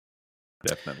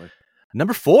 Definitely.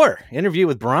 Number 4, interview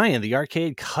with Brian, the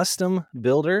arcade custom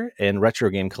builder and retro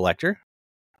game collector.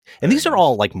 And these are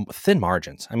all thin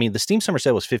margins. I mean, the Steam Summer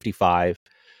Sale was 55,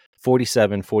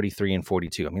 47, 43, and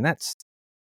 42. I mean,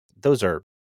 those are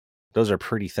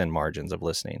pretty thin margins of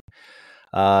listening.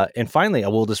 And finally, I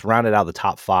will just round it out. The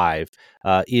top 5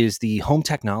 is the home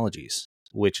technologies,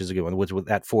 which is a good one, which with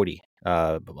at 40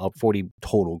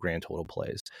 grand total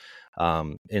plays.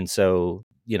 And so,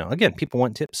 again, people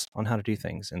want tips on how to do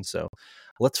things. And so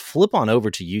let's flip on over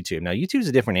to YouTube. Now, YouTube is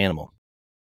a different animal.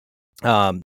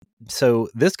 So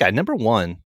this guy, number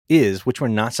 1 is, which we're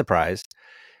not surprised.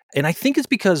 And I think it's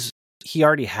because he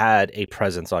already had a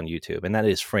presence on YouTube, and that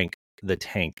is Frank the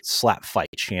Tank slap fight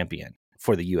champion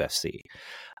for the UFC.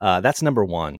 That's number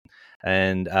 1.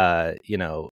 And,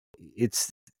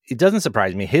 it doesn't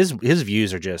surprise me. His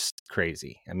views are just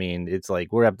crazy. I mean, it's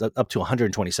we're up to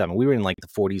 127. We were in the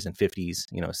 40s and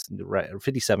 50s,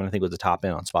 57, I think was the top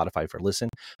end on Spotify for listen.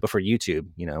 But for YouTube,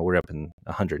 we're up in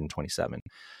 127.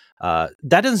 That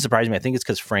doesn't surprise me. I think it's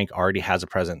because Frank already has a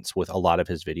presence with a lot of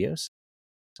his videos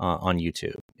on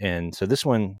YouTube. And so this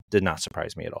one did not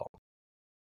surprise me at all.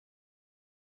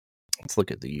 Let's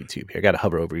look at the YouTube here. I got to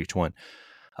hover over each one.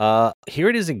 Here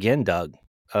it is again, Doug.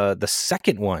 The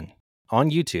second one on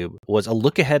YouTube was a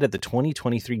look ahead at the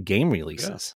 2023 game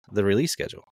releases, the release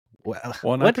schedule. Well,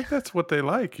 and I think that's what they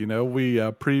like. We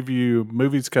preview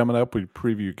movies coming up. We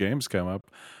preview games coming up.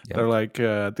 Yep. They're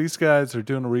like, these guys are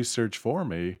doing research for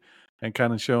me and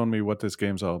kind of showing me what this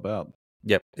game's all about.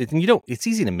 Yep. It's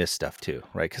easy to miss stuff too,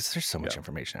 right? Because there's so much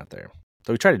information out there.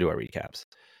 So we try to do our recaps.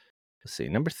 Let's see.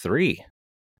 Number 3,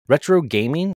 retro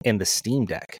gaming and the Steam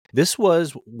Deck. This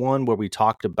was one where we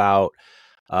talked about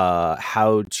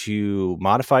how to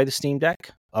modify the Steam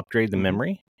Deck, upgrade the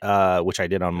memory, which I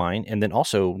did on mine, and then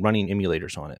also running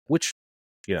emulators on it, which,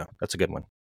 that's a good one.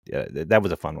 Yeah, that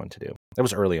was a fun one to do. That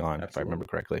was early on, Absolutely. If I remember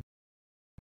correctly.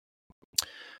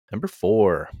 Number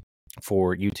 4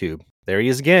 for YouTube. There he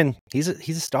is again. He's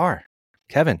a star.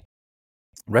 Kevin,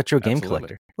 retro game Absolutely.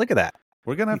 collector. Look at that.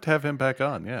 We're going to have him back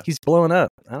on. Yeah. He's blowing up.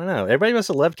 I don't know. Everybody must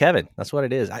have loved Kevin. That's what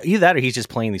it is. Either that or he's just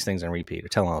playing these things on repeat or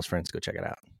telling all his friends to go check it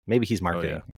out. Maybe he's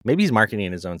marketing. yeah. Maybe he's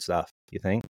marketing his own stuff. You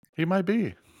think? He might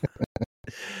be.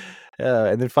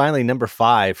 And then finally, number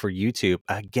 5 for YouTube.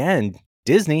 Again,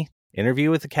 Disney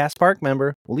interview with the cast park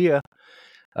member, Leah.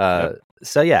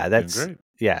 So yeah, that's great.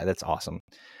 Yeah, that's awesome.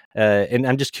 And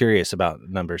I'm just curious about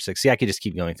number 6. See, I could just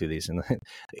keep going through these, and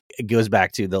it goes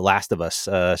back to the Last of Us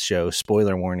show,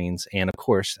 spoiler warnings, and of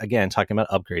course, again, talking about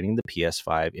upgrading the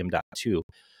PS5 M.2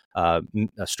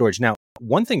 storage. Now,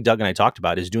 one thing Doug and I talked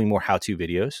about is doing more how-to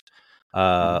videos,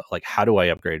 like how do I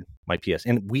upgrade my PS?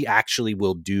 And we actually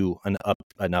will do an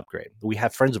upgrade. We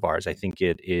have friends of ours, I think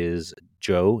it is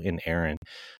Joe and Aaron,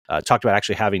 talked about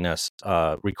actually having us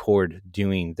record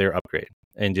doing their upgrade.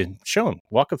 And just show them,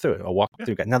 walk them through it. I'll walk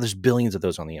through it. Now, there's billions of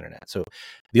those on the internet. So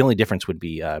the only difference would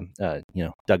be, Doug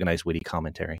and I's witty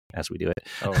commentary as we do it.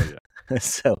 Oh, yeah.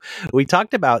 So we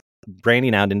talked about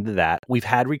branding out into that. We've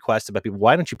had requests about people,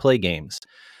 why don't you play games?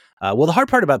 Well, the hard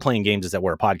part about playing games is that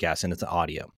we're a podcast and it's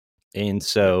audio. And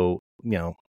so,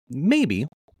 maybe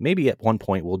at one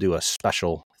point we'll do a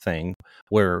special thing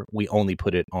where we only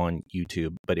put it on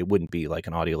YouTube, but it wouldn't be like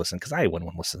an audio listen because I wouldn't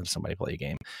want to listen to somebody play a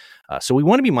game. So we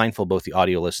want to be mindful of both the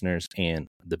audio listeners and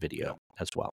the video as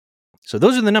well. So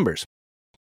those are the numbers.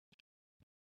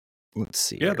 Let's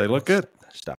see. Yeah, they look good.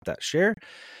 Stop that share.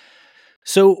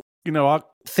 So,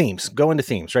 themes. Go into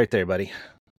themes right there, buddy.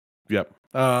 Yep.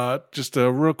 Just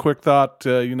a real quick thought.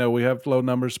 We have low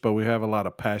numbers, but we have a lot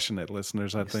of passionate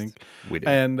listeners, I think. We do.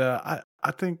 And I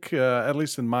think, at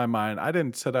least in my mind, I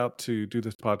didn't set out to do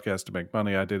this podcast to make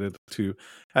money. I did it to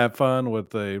have fun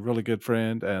with a really good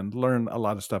friend and learn a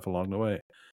lot of stuff along the way.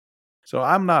 So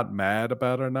I'm not mad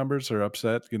about our numbers or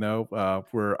upset.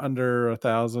 We're under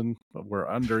 1,000. We're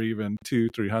under even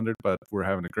 200-300, but we're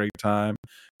having a great time,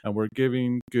 and we're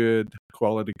giving good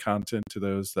quality content to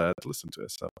those that listen to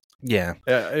us. So yeah,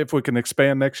 if we can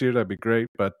expand next year, that'd be great.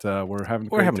 But we're having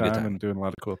a great time and doing a lot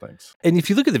of cool things. And if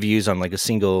you look at the views on like a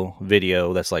single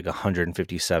video, that's like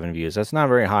 157 views. That's not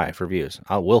very high for views.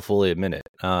 I will fully admit it.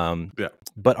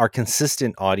 But our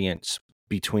consistent audience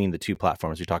between the two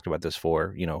platforms we talked about this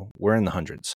for, we're in the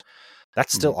hundreds.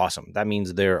 That's still awesome. That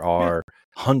means there are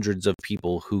hundreds of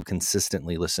people who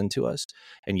consistently listen to us.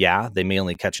 And they may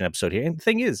only catch an episode here. And the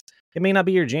thing is, it may not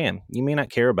be your jam. You may not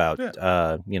care about,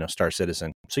 Star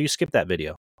Citizen. So you skip that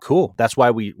video. Cool. That's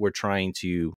why we're trying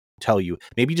to tell you,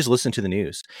 maybe just listen to the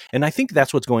news. And I think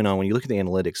that's what's going on when you look at the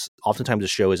analytics. Oftentimes the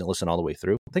show isn't listened all the way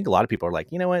through. I think a lot of people are like,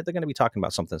 you know what? They're going to be talking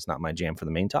about something that's not my jam for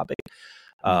the main topic.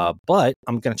 But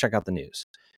I'm going to check out the news.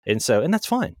 And that's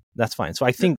fine. That's fine. So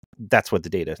I think that's what the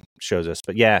data shows us.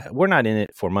 But we're not in it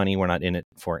for money. We're not in it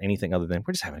for anything other than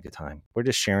we're just having a good time. We're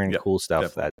just sharing cool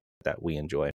stuff that we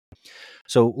enjoy.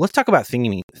 So let's talk about the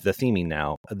theming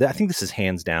now. I think this is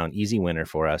hands down easy winner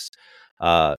for us.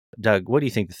 Doug, what do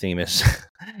you think the theme is?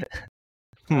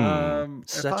 If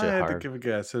I had to give a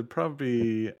guess, it'd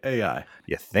probably be AI.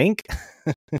 You think?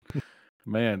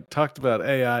 Man, talked about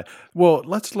AI. Well,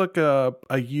 let's look a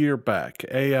year back.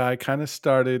 AI kind of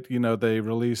started, they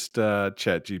released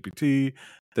ChatGPT,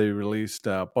 they released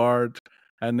Bard,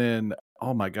 and then,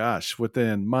 oh my gosh,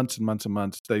 within months and months and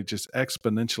months, they just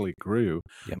exponentially grew.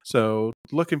 Yep. So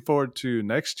looking forward to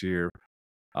next year,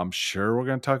 I'm sure we're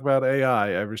going to talk about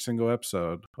AI every single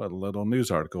episode, a little news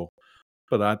article.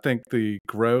 But I think the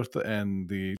growth and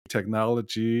the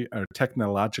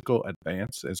technological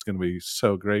advance is going to be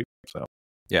so great. So,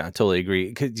 yeah, I totally agree.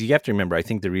 Because you have to remember, I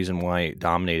think the reason why it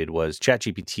dominated was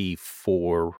ChatGPT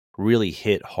 4 really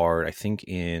hit hard, I think,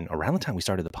 in around the time we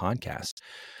started the podcast.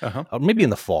 Maybe in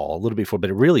the fall, a little bit before, but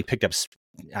it really picked up.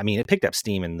 It picked up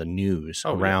steam in the news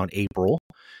around April.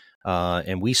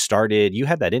 And we started, you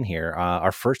had that in here.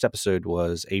 Our first episode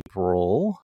was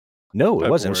April. No, it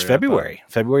wasn't. It was February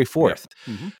 4th.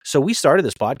 Yeah. Mm-hmm. So we started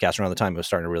this podcast around the time it was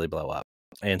starting to really blow up.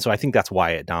 And so I think that's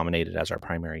why it dominated as our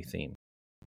primary theme.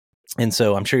 And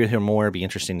so I'm sure you'll hear more. It'll be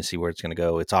interesting to see where it's going to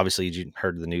go. It's obviously, you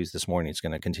heard the news this morning, it's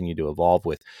going to continue to evolve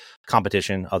with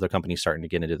competition, other companies starting to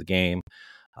get into the game.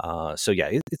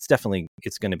 It's definitely,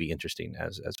 it's going to be interesting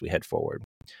as we head forward.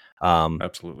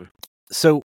 Absolutely.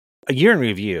 So a year in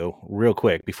review, real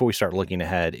quick, before we start looking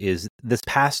ahead, is this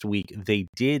past week, they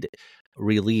did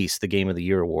release the Game of the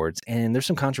Year awards, and there's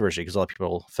some controversy because a lot of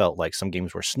people felt like some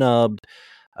games were snubbed.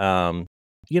 We'll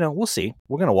see.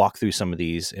 We're going to walk through some of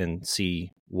these and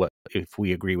see if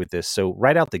we agree with this. So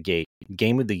right out the gate,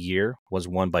 Game of the Year was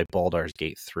won by Baldur's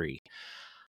Gate 3.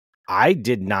 I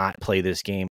did not play this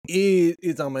game.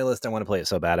 It's on my list. I want to play it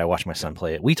so bad. I watched my son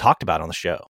play it. We talked about it on the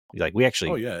show. Like we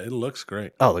actually. Oh yeah, it looks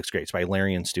great. Oh, it looks great. It's by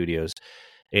Larian Studios,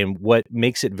 and what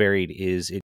makes it varied is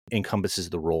it encompasses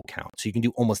the roll count. So you can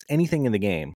do almost anything in the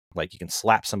game. Like you can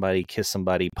slap somebody, kiss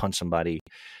somebody, punch somebody,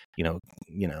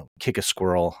 kick a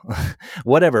squirrel,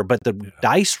 whatever. But the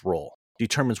dice roll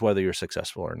determines whether you're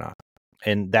successful or not.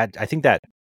 And that I think that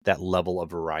level of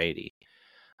variety.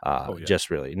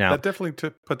 Just really now that definitely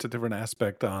puts a different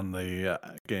aspect on the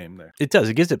game there. It does.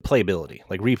 It gives it playability,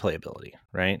 like replayability,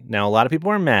 right? Now, a lot of people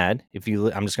are mad. I'm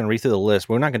just going to read through the list.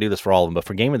 We're not going to do this for all of them, but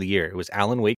for Game of the Year, it was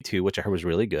Alan Wake 2, which I heard was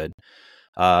really good.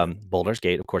 Baldur's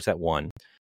Gate, of course, that won.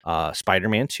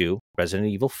 Spider-Man 2, Resident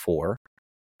Evil 4,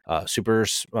 Super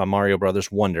Mario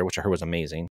Brothers Wonder, which I heard was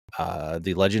amazing.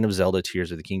 The Legend of Zelda: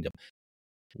 Tears of the Kingdom.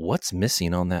 What's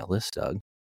missing on that list, Doug?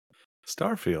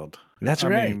 Starfield. That's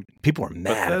right. I mean, people are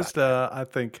mad. Bethesda, I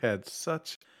think, had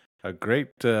such a great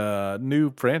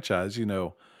new franchise,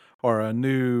 or a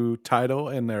new title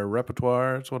in their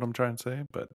repertoire. Is what I'm trying to say.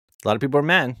 But a lot of people are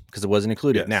mad because it wasn't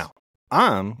included. Yes. Now,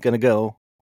 I'm gonna go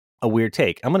a weird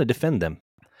take. I'm gonna defend them.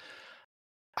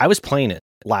 I was playing it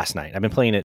last night. I've been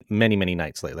playing it many, many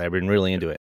nights lately. I've been really into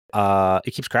it.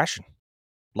 It keeps crashing.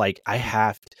 Like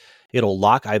it'll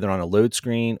lock either on a load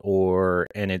screen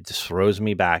and it just throws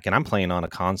me back. And I'm playing on a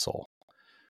console.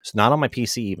 It's not on my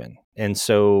PC even. And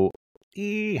so,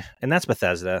 and that's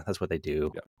Bethesda. That's what they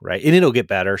do, right? And it'll get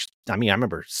better. I mean, I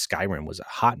remember Skyrim was a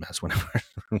hot mess whenever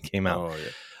it came out. Oh,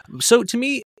 yeah. So to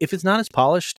me, if it's not as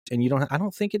polished and I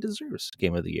don't think it deserves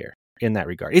Game of the Year in that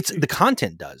regard. The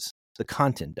content does. The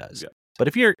content does. Yeah.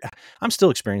 But I'm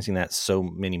still experiencing that so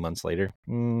many months later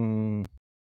on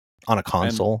a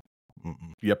console.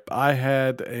 Yep. I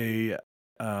had a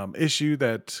issue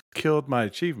that killed my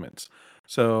achievements.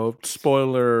 So,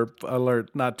 spoiler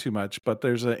alert, not too much, but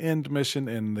there's an end mission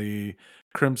in the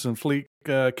Crimson Fleet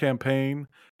campaign.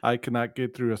 I cannot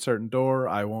get through a certain door.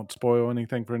 I won't spoil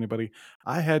anything for anybody.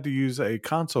 I had to use a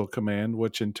console command,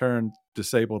 which in turn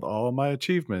disabled all my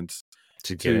achievements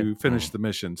to finish the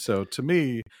mission. So, to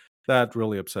me, that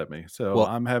really upset me. So,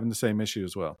 I'm having the same issue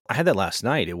as well. I had that last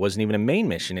night. It wasn't even a main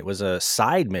mission. It was a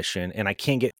side mission, and I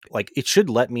can't get, it should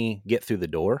let me get through the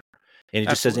door, and it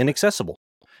just says inaccessible.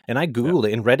 And I Googled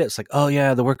it and read it. It's like, oh,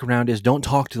 yeah, the workaround is don't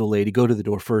talk to the lady. Go to the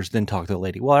door first, then talk to the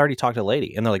lady. Well, I already talked to the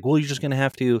lady. And they're like, well, you're just going to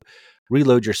have to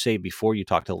reload your save before you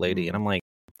talk to the lady. And I'm like,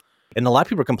 and a lot of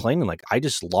people are complaining, like, I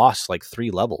just lost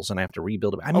 3 levels and I have to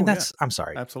rebuild it. I mean, I'm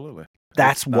sorry. Absolutely.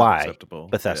 That's why,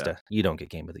 Bethesda, you don't get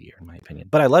Game of the Year, in my opinion.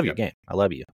 But I love your game. I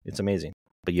love you. It's amazing.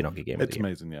 But you don't get Game of the Year.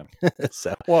 It's amazing, yeah.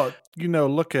 So. Well,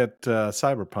 look at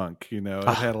Cyberpunk. It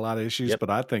had a lot of issues,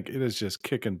 but I think it is just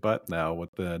kicking butt now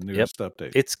with the newest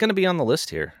update. It's going to be on the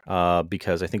list here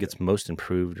because I think it's most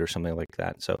improved or something like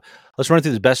that. So let's run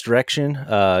through the best direction.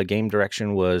 Game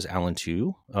direction was Alan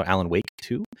Wake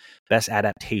 2. Best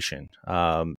adaptation.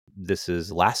 This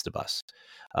is Last of Us.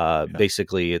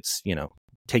 Basically, it's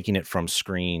taking it from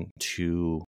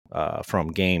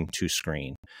from game to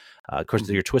screen. Of course,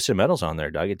 your Twisted Metal's on there,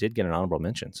 Doug. It did get an honorable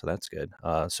mention, so that's good.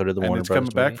 So did the Warner Brothers.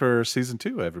 It's coming back for season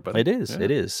 2, everybody. It is. Yeah.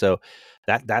 It is. So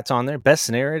that's on there.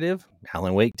 Best narrative,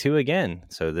 Alan Wake 2 again.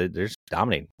 So there's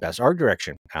dominating. Best art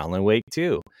direction, Alan Wake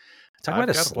 2. Talk about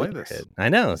a sleeper hit. I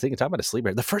know. I was thinking, talk about a sleeper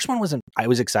hit. The first one wasn't. I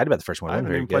was excited about the first one. I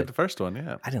haven't even played the first one.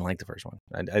 Yeah, I didn't like the first one.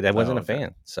 I wasn't a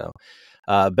fan. So,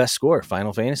 best score,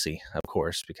 Final Fantasy, of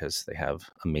course, because they have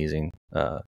amazing,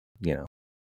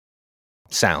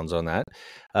 sounds on that.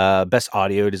 Best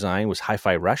audio design was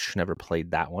Hi-Fi Rush. Never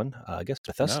played that one. I guess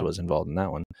Bethesda was involved in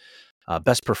that one.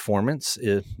 Best performance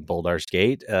is Baldur's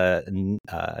Gate.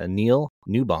 Neil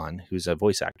Newbon, who's a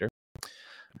voice actor.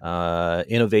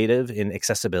 Innovative in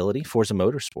accessibility, Forza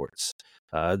Motorsports.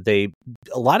 The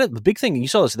big thing you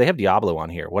saw this, they have Diablo on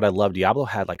here. What I love, Diablo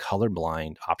had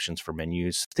colorblind options for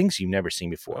menus, things you've never seen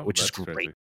before, which is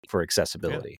great for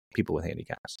accessibility, people with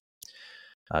handicaps.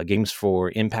 Games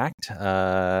for Impact.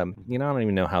 I don't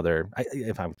even know how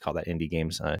if I would call that indie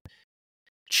games.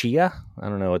 Chia, I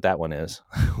don't know what that one is.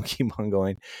 We'll keep on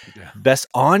going. Yeah. Best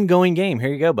ongoing game.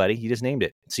 Here you go, buddy. You just named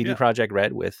it. CD Projekt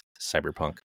Red with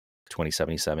Cyberpunk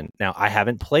 2077. Now, I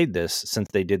haven't played this since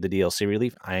they did the DLC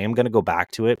release. I am going to go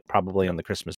back to it probably on the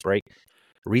Christmas break.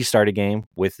 Restart a game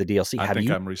with the DLC.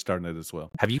 I'm restarting it as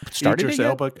well. Have you started Idris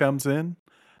Elba comes in.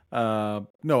 No,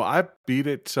 I beat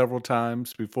it several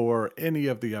times before any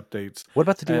of the updates. What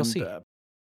about the DLC?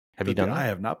 Have you done that? I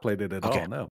have not played it at all,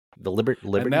 no. The Liberty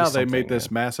and now they made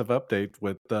this massive update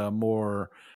with more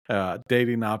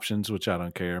dating options, which I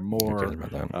don't care. Who More cares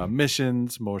about that?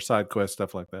 missions, more side quests,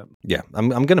 stuff like that. Yeah, I'm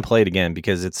going to play it again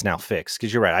because it's now fixed.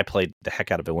 Because you're right, I played the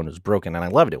heck out of it when it was broken, and I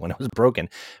loved it when it was broken.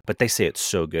 But they say it's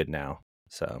so good now.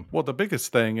 So Well, the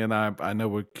biggest thing, and I know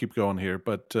we keep going here,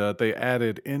 but they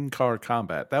added in-car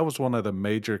combat. That was one of the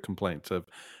major complaints of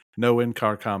no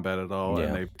in-car combat at all, and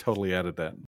Yeah. they've totally added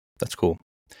that. that's cool.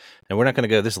 And we're not going to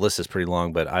go. This list is pretty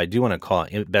long, but I do want to call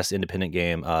it best independent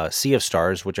game. Sea of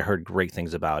Stars, which I heard great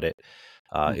things about it.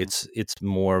 It's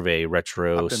more of a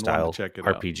retro I've been wanting style to check it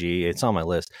out. RPG. It's on my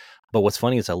list. But what's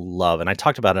funny is I love, and I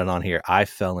talked about it on here, I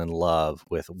fell in love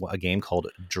with a game called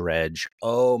Dredge.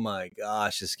 Oh my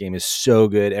gosh, this game is so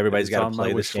good. Everybody's It's got to on my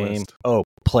play this wish game. list. Oh,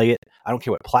 play it. I don't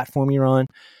care what platform you're on.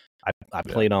 I Yeah.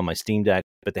 played on my Steam Deck,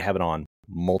 but they have it on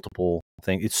multiple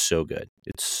things. It's so good.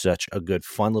 It's such a good,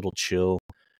 fun little chill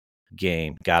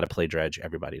game. Got to play Dredge.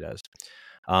 Everybody does.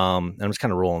 I'm just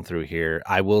kind of rolling through here.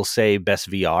 I will say best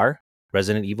VR,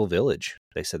 Resident Evil Village.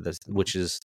 They said this, which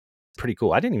is pretty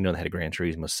cool. I didn't even know they had a Gran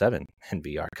Turismo 7 in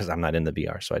VR because I'm not in the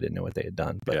VR, so I didn't know what they had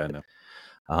done. But Yeah, I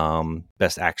know.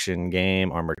 best action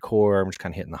game, Armored Core. I'm just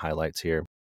kind of hitting the highlights here.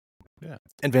 Yeah.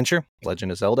 Adventure,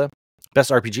 Legend of Zelda.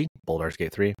 Best RPG, Baldur's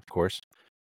Gate 3, of course.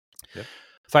 Yep.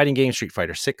 Fighting game, Street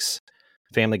Fighter 6.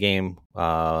 Family game,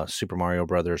 Super Mario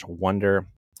Brothers Wonder.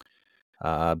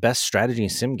 Best strategy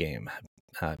and sim game,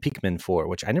 Pikmin 4,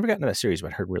 which I never got into that series,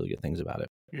 but I heard really good things about it.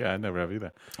 Yeah, I never have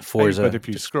either. Forza, But if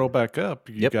you scroll back up,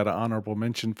 you Yep. got an honorable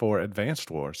mention for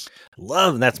Advanced Wars.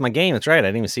 love, that's my game. That's right. I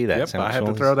didn't even see that. Yep, Sam I had to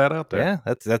Schultz. throw that out there.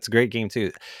 Yeah, that's a great game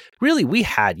too. Really,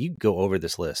 you go over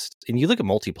this list and you look at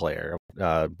multiplayer.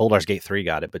 Baldur's Gate 3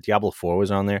 got it, but Diablo 4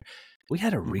 was on there. We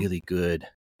had a really good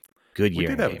year. We did in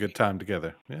have a gaming. good time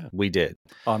together. Yeah, We did.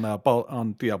 on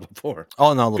Diablo 4.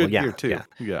 Oh no, little Good yeah, year too.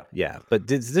 yeah. But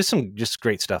there's some just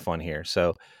great stuff on here.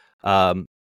 So,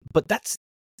 but that's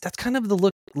kind of the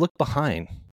look behind.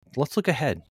 Let's look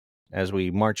ahead as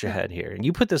we march ahead here. And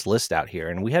you put this list out here,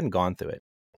 and we hadn't gone through it.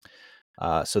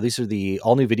 So these are the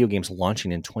all new video games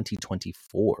launching in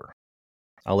 2024.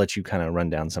 I'll let you kind of run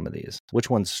down some of these. Which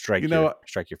ones strike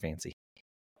your fancy?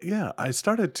 Yeah, I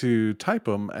started to type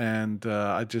them, and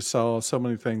I just saw so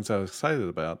many things I was excited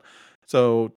about.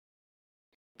 So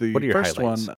the What are your first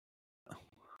highlights? one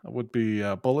would be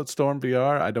Bulletstorm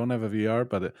VR. I don't have a VR,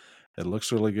 but it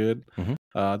looks really good. Mhm.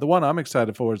 The one I'm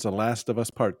excited for is The Last of Us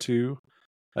Part 2.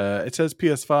 It says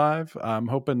PS5. I'm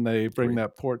hoping they bring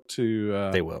that port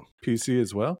to They will. PC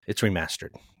as well. It's remastered.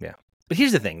 Yeah. But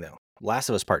here's the thing, though. Last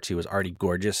of Us Part 2 is already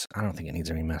gorgeous. I don't think it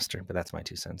needs a remaster, but that's my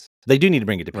 2 cents. They do need to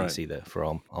bring it to PC, though, for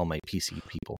all my PC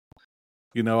people.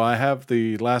 You know, I have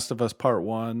The Last of Us Part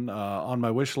 1 on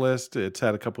my wish list. It's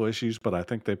had a couple issues, but I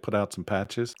think they put out some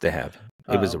patches. They have.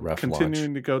 It was a rough Continuing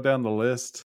launch. to go down the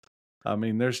list. I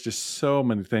mean, there's just so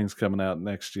many things coming out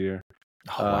next year.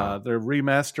 Oh, wow. They're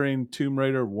remastering Tomb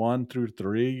Raider 1 through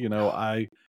 3. You know, I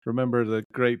remember the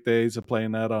great days of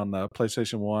playing that on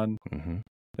PlayStation 1. Mm-hmm.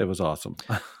 It was awesome.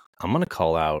 I'm going to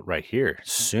call out right here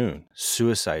soon.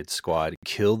 Suicide Squad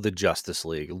killed the Justice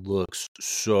League. Looks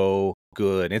so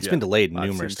good. It's been delayed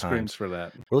numerous times. For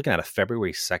that. We're looking at a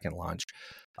February 2nd launch.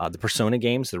 The Persona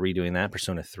games, they're redoing that.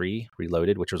 Persona 3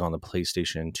 Reloaded, which was on the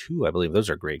PlayStation 2, I believe.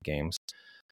 Those are great games.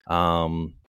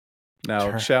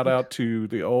 Now, shout out to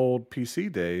the old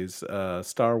PC days,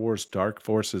 Star Wars Dark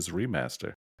Forces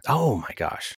Remaster. Oh my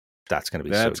gosh. That's going to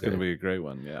be so good. That's going to be a great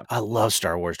one, yeah. I love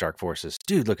Star Wars Dark Forces.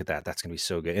 Dude, look at that. That's going to be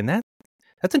so good. And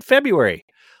that's in February.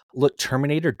 Look,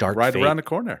 Terminator Dark Fate. Right around the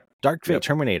corner. Dark Fate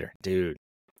Terminator. Dude.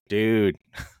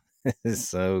 This is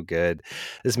so good.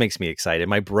 This makes me excited.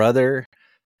 My brother,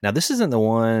 now this isn't the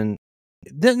one.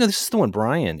 No, this is the one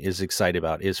Brian is excited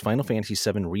about, is Final Fantasy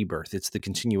VII Rebirth. It's the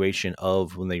continuation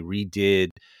of when they redid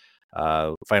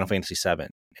Final Fantasy VII.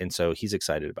 And so he's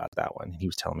excited about that one. He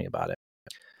was telling me about it.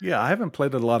 Yeah, I haven't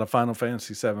played a lot of Final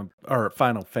Fantasy VII or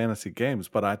Final Fantasy games,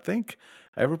 but I think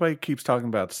everybody keeps talking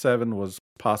about 7 was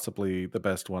possibly the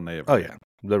best one they ever Oh, made. yeah.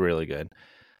 They're really good.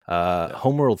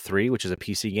 Homeworld 3, which is a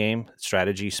PC game,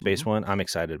 strategy, space one. I'm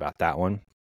excited about that one.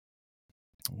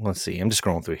 Let's see. I'm just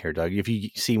scrolling through here, Doug. If you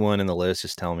see one in the list,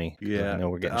 just tell me. Yeah. I know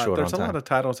we're getting short on there's time. a lot of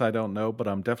titles I don't know, but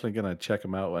I'm definitely going to check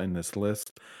them out in this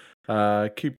list.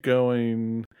 Keep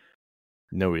going.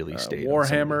 No release date. on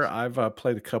some of Warhammer, these. I've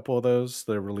played a couple of those.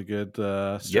 They're really good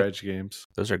strategy games.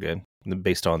 Those are good,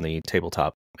 based on the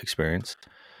tabletop experience.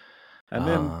 And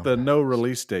then the no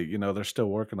release date, you know, they're still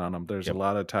working on them. There's a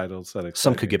lot of titles that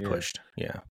some could get pushed.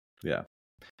 Yeah. Yeah.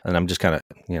 And I'm just kind of,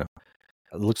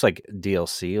 it looks like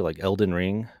DLC, like Elden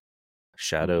Ring,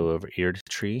 Shadow of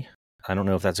Erdtree. I don't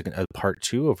know if that's a part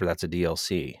 2 or if that's a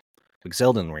DLC. Because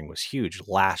Elden Ring was huge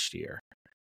last year.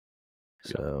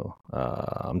 So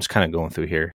I'm just kind of going through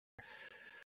here.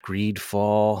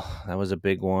 Greedfall, that was a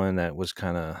big one that was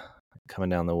kind of coming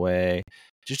down the way.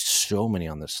 Just so many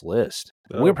on this list.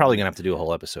 We're probably going to have to do a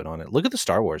whole episode on it. Look at the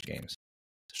Star Wars games.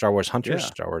 Star Wars Hunters,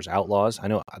 Star Wars Outlaws. I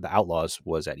know the Outlaws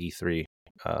was at E3,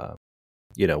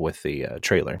 with the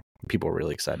trailer. People were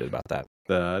really excited about that.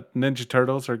 The Ninja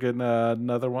Turtles are getting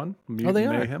another one. Mutant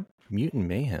Mayhem. Mutant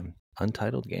Mayhem,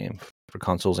 untitled game for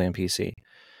consoles and PC.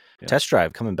 Yeah. Test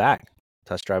Drive coming back.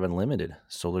 Test Drive Unlimited,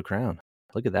 Solar Crown.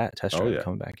 Look at that. Test Drive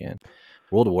coming back in.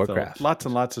 World of Warcraft. So lots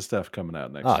and lots of stuff coming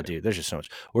out next year. Oh, dude, there's just so much.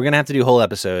 We're going to have to do whole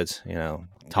episodes,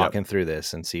 talking through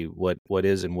this and see what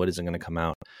is and what isn't going to come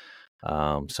out.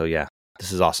 So, yeah,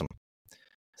 this is awesome.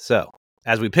 So,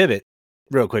 as we pivot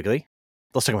real quickly,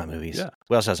 let's talk about movies. Yeah.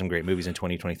 We also have some great movies in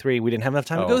 2023. We didn't have enough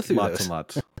time to go through lots those. And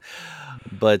lots.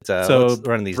 But let's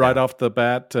run these right down. Off the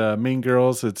bat, Mean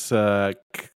Girls, it's they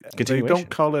don't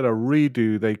call it a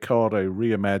redo. They call it a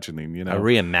reimagining, A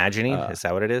reimagining? Is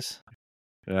that what it is?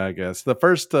 Yeah, I guess. The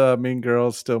first Mean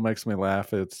Girls still makes me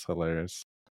laugh. It's hilarious.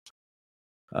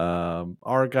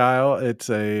 Argyle, it's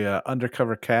a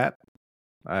undercover cat.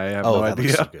 I have no idea.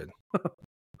 Looks so good.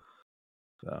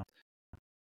 So.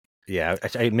 Yeah,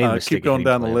 I made a mistake. Keep going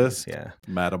down the list. Yeah,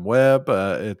 Madam Web.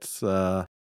 It's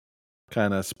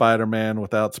kind of Spider-Man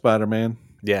without Spider-Man.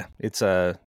 Yeah, it's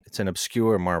an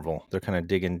obscure Marvel. They're kind of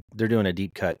they're doing a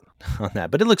deep cut on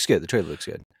that, but it looks good. The trailer looks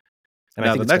good. And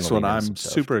now the next one I'm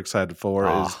super excited for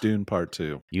is Dune Part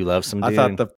 2. You love some Dune? I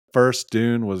thought the first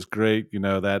Dune was great.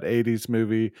 That 80s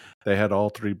movie, they had all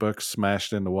 3 books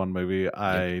smashed into one movie.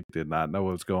 I did not know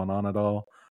what was going on at all.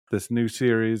 This new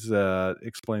series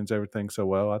explains everything so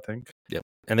well, I think. Yep.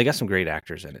 And they got some great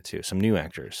actors in it too. Some new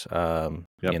actors. So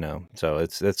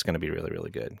it's going to be really,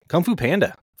 really good. Kung Fu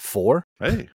Panda 4. Hey,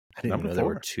 I didn't even know there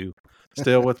were 2.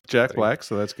 Still with Jack Black,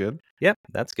 so that's good. Yep,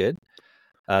 that's good.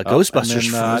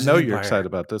 Ghostbusters. I know you're excited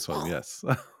about this one. Yes.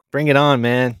 Bring it on,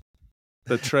 man.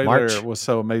 The trailer was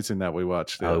so amazing that we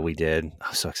watched it. Oh, we did.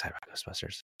 I'm so excited about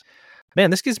Ghostbusters. Man,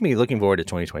 this gets me looking forward to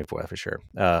 2024 for sure.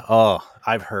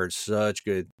 I've heard such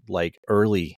good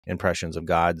early impressions of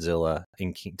Godzilla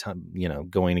in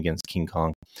going against King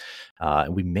Kong.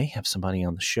 We may have somebody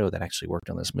on the show that actually worked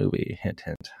on this movie. Hint,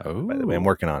 hint. Oh, by the way, I'm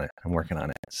working on it.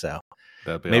 So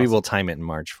maybe awesome. We'll time it in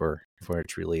March for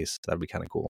its release. That'd be kind of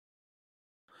cool.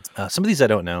 Some of these I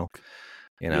don't know.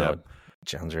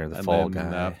 Jones or the Fall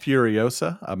Guy.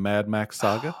 Furiosa, a Mad Max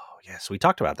saga. Oh, yes, we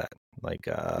talked about that.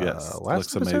 Yes,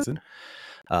 last looks amazing.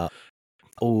 I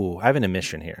have an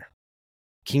admission here.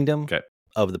 Kingdom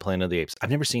of the Planet of the Apes. I've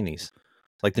never seen these,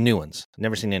 the new ones.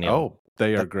 Never seen any of them.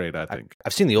 They are great, I think.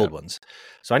 I've seen the old ones.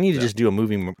 So I need to just do a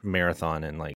movie marathon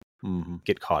and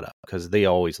get caught up because they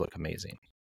always look amazing.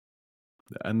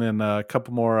 And then a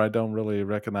couple more I don't really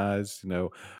recognize.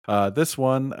 This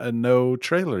one, no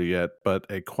trailer yet, but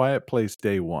A Quiet Place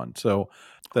Day 1. So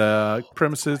the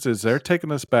premises is they're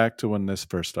taking us back to when this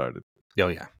first started. Oh,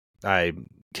 yeah. I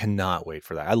cannot wait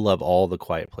for that. I love all the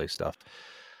Quiet Place stuff.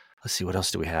 Let's see. What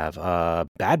else do we have?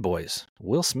 Bad Boys.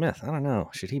 Will Smith. I don't know.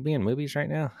 Should he be in movies right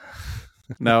now?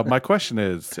 Now, my question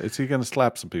is he going to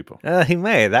slap some people? He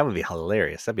may. That would be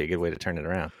hilarious. That'd be a good way to turn it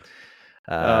around.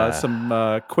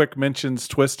 Some quick mentions.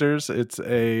 Twisters. It's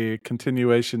a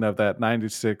continuation of that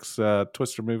 96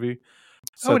 Twister movie.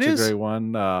 Such a great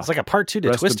one. It's like a part 2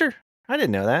 to Twister? I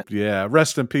didn't know that. Yeah.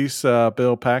 Rest in peace,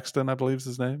 Bill Paxton, I believe is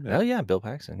his name. Yeah. Oh, yeah. Bill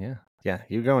Paxton. Yeah. Yeah.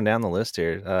 You're going down the list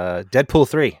here. Deadpool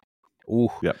 3. Ooh.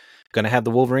 Yep. Going to have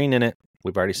the Wolverine in it.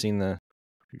 We've already seen the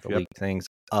leaked things.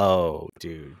 Oh,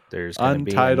 dude. There's going to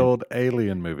be Untitled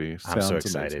Alien movie. I'm so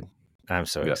excited. I'm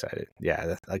so excited.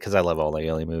 Yeah. Because I love all the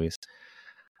Alien movies.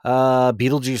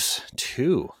 Beetlejuice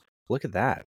 2. Look at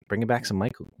that. Bringing back some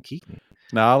Michael Keaton.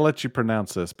 Now, I'll let you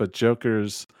pronounce this, but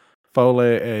Joker's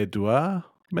Folie et Deux,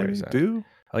 maybe? Do?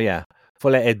 Oh, yeah.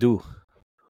 Folie et Deux.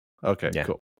 Okay,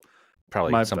 cool.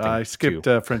 Probably something. I skipped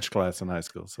French class in high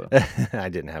school, so I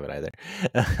didn't have it either.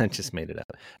 I just made it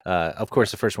up. Of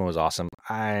course, the first one was awesome.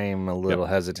 I'm a little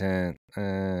hesitant.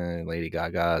 Lady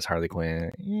Gaga's Harley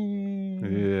Quinn.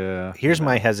 Yeah. Here's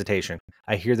my hesitation.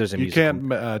 I hear there's a musical. You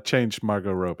can't change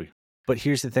Margot Robbie. But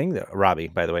here's the thing, though. Robbie,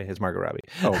 by the way, it's Margot Robbie.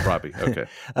 Oh, Robbie. Okay.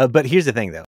 But here's the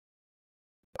thing, though.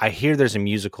 I hear there's a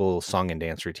musical song and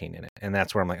dance routine in it. And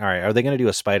that's where I'm like, all right, are they going to do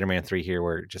a Spider-Man 3 here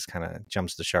where it just kind of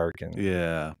jumps the shark? And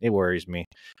it worries me.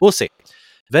 We'll see.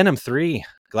 Venom 3,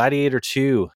 Gladiator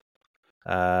 2,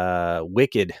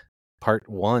 Wicked Part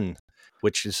 1,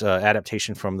 which is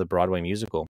adaptation from the Broadway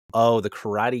musical. Oh, The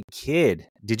Karate Kid.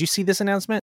 Did you see this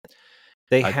announcement?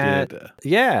 I did.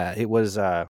 Yeah, it was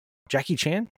Jackie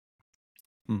Chan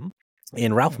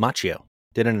and Ralph Macchio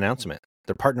did an announcement.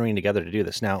 They're partnering together to do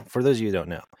this. Now, for those of you who don't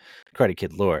know, Karate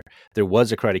Kid lore, there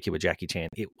was a Karate Kid with Jackie Chan.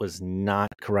 It was not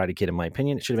Karate Kid, in my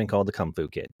opinion. It should have been called the Kung Fu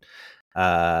Kid.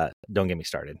 Don't get me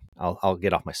started. I'll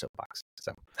get off my soapbox.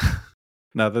 So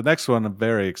Now, the next one I'm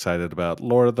very excited about,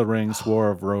 Lord of the Rings,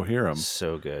 War of Rohirrim.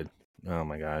 so good. Oh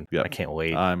my God. Yep. I can't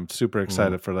wait. I'm super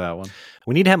excited for that one.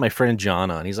 We need to have my friend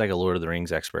John on. He's like a Lord of the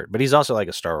Rings expert, but he's also like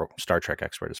a Star Trek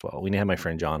expert as well. We need to have my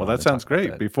friend John on. Well, that sounds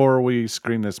great. Before we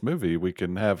screen this movie, we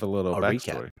can have a little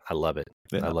backstory. Recap. I love it.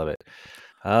 Yeah. I love it.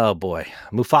 Oh boy,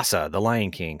 Mufasa, the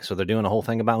Lion King. So they're doing a whole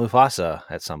thing about Mufasa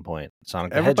at some point.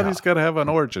 Sonic the Everybody's Hedgehog. got to have an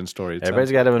origin story.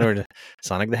 Everybody's got to have an origin.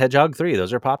 Sonic the Hedgehog 3.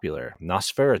 Those are popular.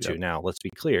 Nosferatu. Yep. Now, let's be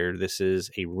clear. This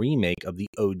is a remake of the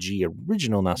OG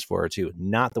original Nosferatu,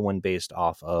 not the one based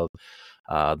off of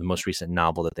the most recent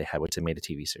novel that they had, which they made a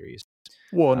TV series.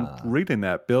 Well, reading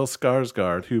that, Bill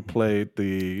Skarsgård, who played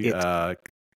the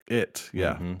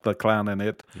the clown in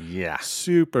It. Yeah.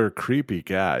 Super creepy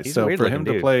guy. He's a so weird for looking him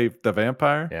to dude. play the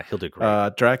vampire, Yeah, he'll do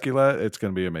great. Dracula, it's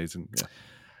going to be amazing. Yeah.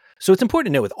 So it's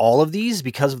important to note with all of these,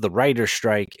 because of the writer's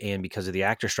strike and because of the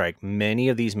actor strike, many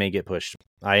of these may get pushed.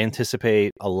 I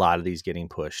anticipate a lot of these getting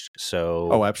pushed. So,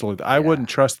 Oh, absolutely. I wouldn't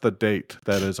trust the date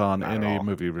that is on Not at any all.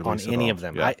 movie release. On any of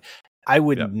them. Yeah. I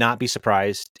would not be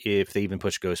surprised if they even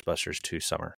push Ghostbusters to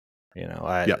summer. You know,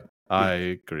 I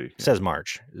agree. It says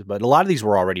March, but a lot of these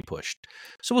were already pushed.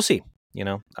 So we'll see, you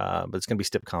know, but it's going to be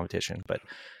stiff competition. But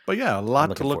yeah, a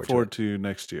lot to look forward to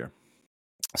next year.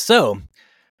 So,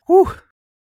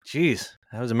 geez,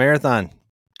 that was a marathon.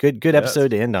 Good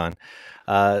episode to end on.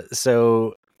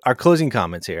 So our closing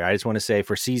comments here. I just want to say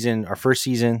for our first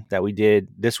season that we did,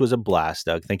 this was a blast,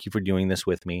 Doug. Thank you for doing this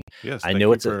with me. Yes, I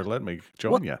know for letting me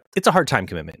join you. It's a hard time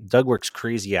commitment. Doug works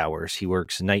crazy hours. He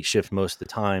works night shift most of the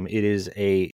time.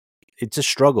 It's a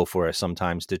struggle for us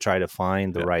sometimes to try to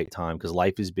find the right time because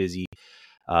life is busy.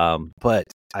 But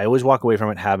I always walk away from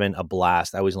it having a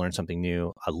blast. I always learn something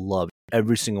new. I love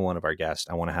every single one of our guests.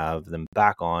 I want to have them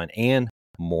back on and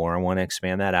more. I want to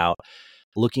expand that out.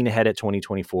 Looking ahead at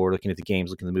 2024, looking at the games,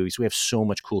 looking at the movies, we have so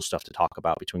much cool stuff to talk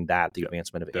about between that, the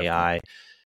advancement of AI.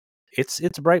 It's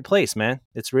a bright place, man.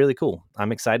 It's really cool.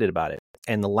 I'm excited about it.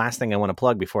 And the last thing I want to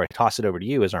plug before I toss it over to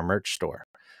you is our merch store.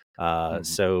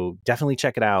 So definitely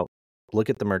check it out. Look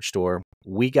at the merch store.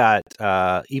 We got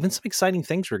even some exciting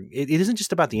things. It isn't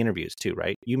just about the interviews too,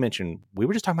 right? You mentioned we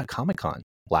were just talking about Comic-Con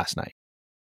last night,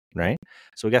 right?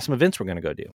 So we got some events we're going to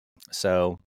go do.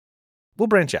 So we'll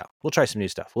branch out. We'll try some new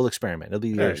stuff. We'll experiment. It'll be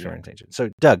your experimentation. So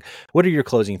Doug, what are your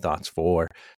closing thoughts for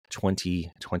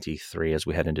 2023 as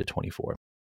we head into 24?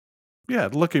 Yeah,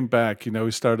 looking back,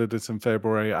 we started this in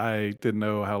February. I didn't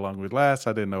know how long we'd last.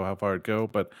 I didn't know how far it'd go,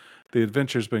 but the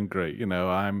adventure's been great.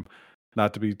 I'm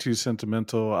not to be too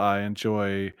sentimental. I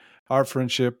enjoy our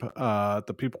friendship,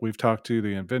 the people we've talked to,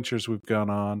 the adventures we've gone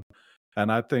on.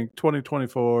 And I think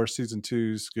 2024 season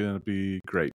 2 is going to be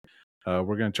great.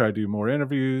 We're going to try to do more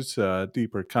interviews,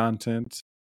 deeper content,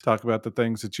 talk about the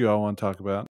things that you all want to talk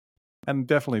about. And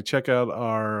definitely check out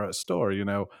our store.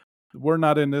 We're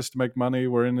not in this to make money.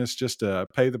 We're in this just to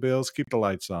pay the bills, keep the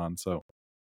lights on. So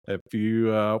if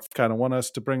you kind of want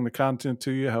us to bring the content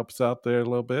to you, help us out there a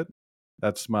little bit.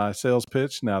 That's my sales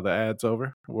pitch. Now the ad's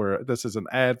over. This is an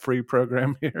ad-free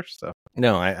program here. So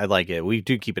no, I like it. We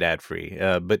do keep it ad-free,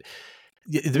 but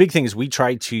the big thing is we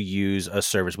try to use a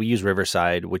service. We use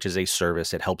Riverside, which is a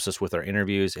service. It helps us with our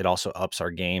interviews. It also ups our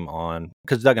game on,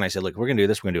 because Doug and I said, look, we're going to do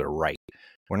this. We're going to do it right.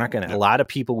 We're not going to, a lot of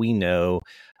people we know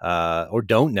or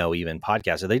don't know even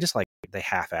podcasters, they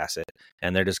half-ass it.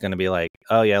 And they're just going to be like,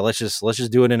 oh yeah, let's just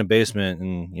do it in a basement.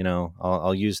 And,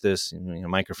 I'll use this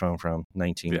microphone from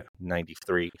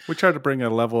 1993. We try to bring a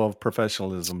level of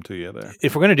professionalism to you there.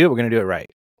 If we're going to do it, we're going to do it right.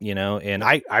 And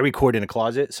I record in a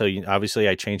closet. So obviously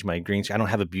I changed my green screen. I don't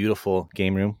have a beautiful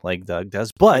game room like Doug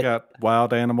does, but I got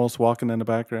wild animals walking in the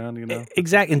background,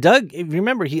 Exactly. And Doug,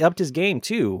 remember, he upped his game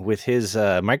too with his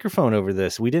microphone over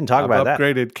this. We didn't talk about that.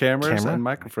 Upgraded cameras and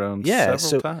microphones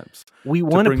several times. We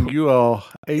want to bring you all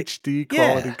HD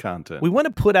quality content. We want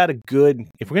to put out if we're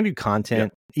going to do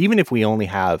content, even if we only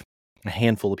have a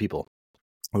handful of people,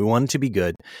 we want it to be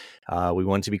good. We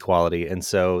want it to be quality. And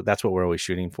so that's what we're always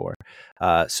shooting for.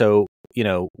 So,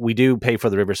 we do pay for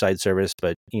the Riverside service,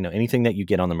 but, anything that you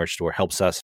get on the merch store helps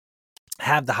us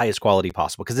have the highest quality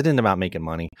possible, because it isn't about making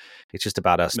money. It's just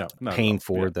about us paying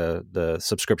for the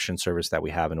subscription service that we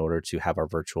have in order to have our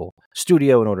virtual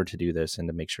studio in order to do this and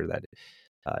to make sure that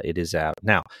it is out.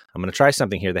 Now, I'm going to try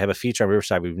something here. They have a feature on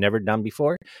Riverside we've never done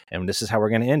before, and this is how we're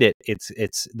going to end it.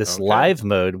 It's this live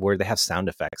mode where they have sound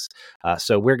effects.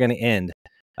 So we're going to end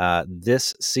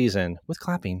this season with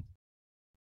clapping.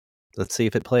 Let's see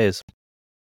if it plays.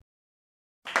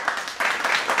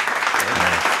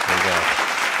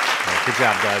 Good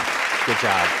job, Doug. Good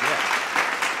job.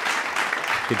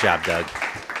 Good job, Doug.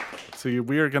 So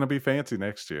we are going to be fancy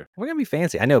next year. We're gonna be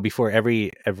fancy. I know. Before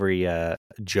every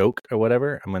joke or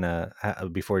whatever, I'm gonna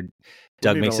before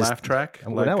Doug we need makes a his laugh track.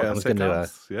 I'm Like gonna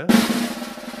sitcoms. Yeah.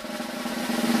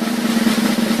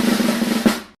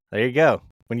 There you go.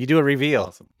 When you do a reveal,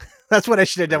 Awesome. that's what I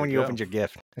should have done There when you you go. opened your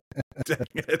gift. Dang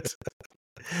it.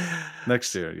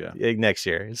 Next year, yeah. Next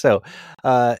year. So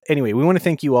anyway, we want to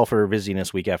thank you all for visiting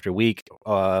us week after week,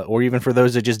 or even for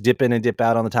those that just dip in and dip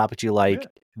out on the topics you like. Yeah.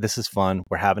 This is fun.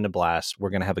 We're having a blast. We're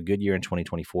going to have a good year in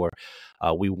 2024.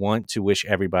 We want to wish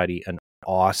everybody an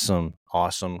awesome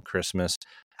Christmas.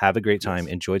 Have a great time.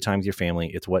 Yes. Enjoy time with your family.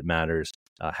 It's what matters.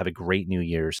 Have a great New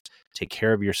Year's. Take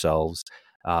care of yourselves.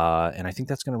 And I think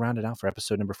that's going to round it out for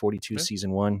episode number 42,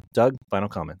 season 1. Doug, final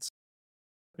comments.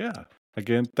 Yeah.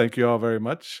 Again, thank you all very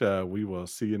much. We will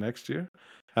see you next year.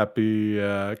 Happy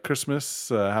Christmas,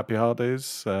 happy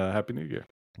holidays, happy New Year.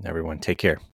 Everyone, take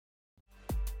care.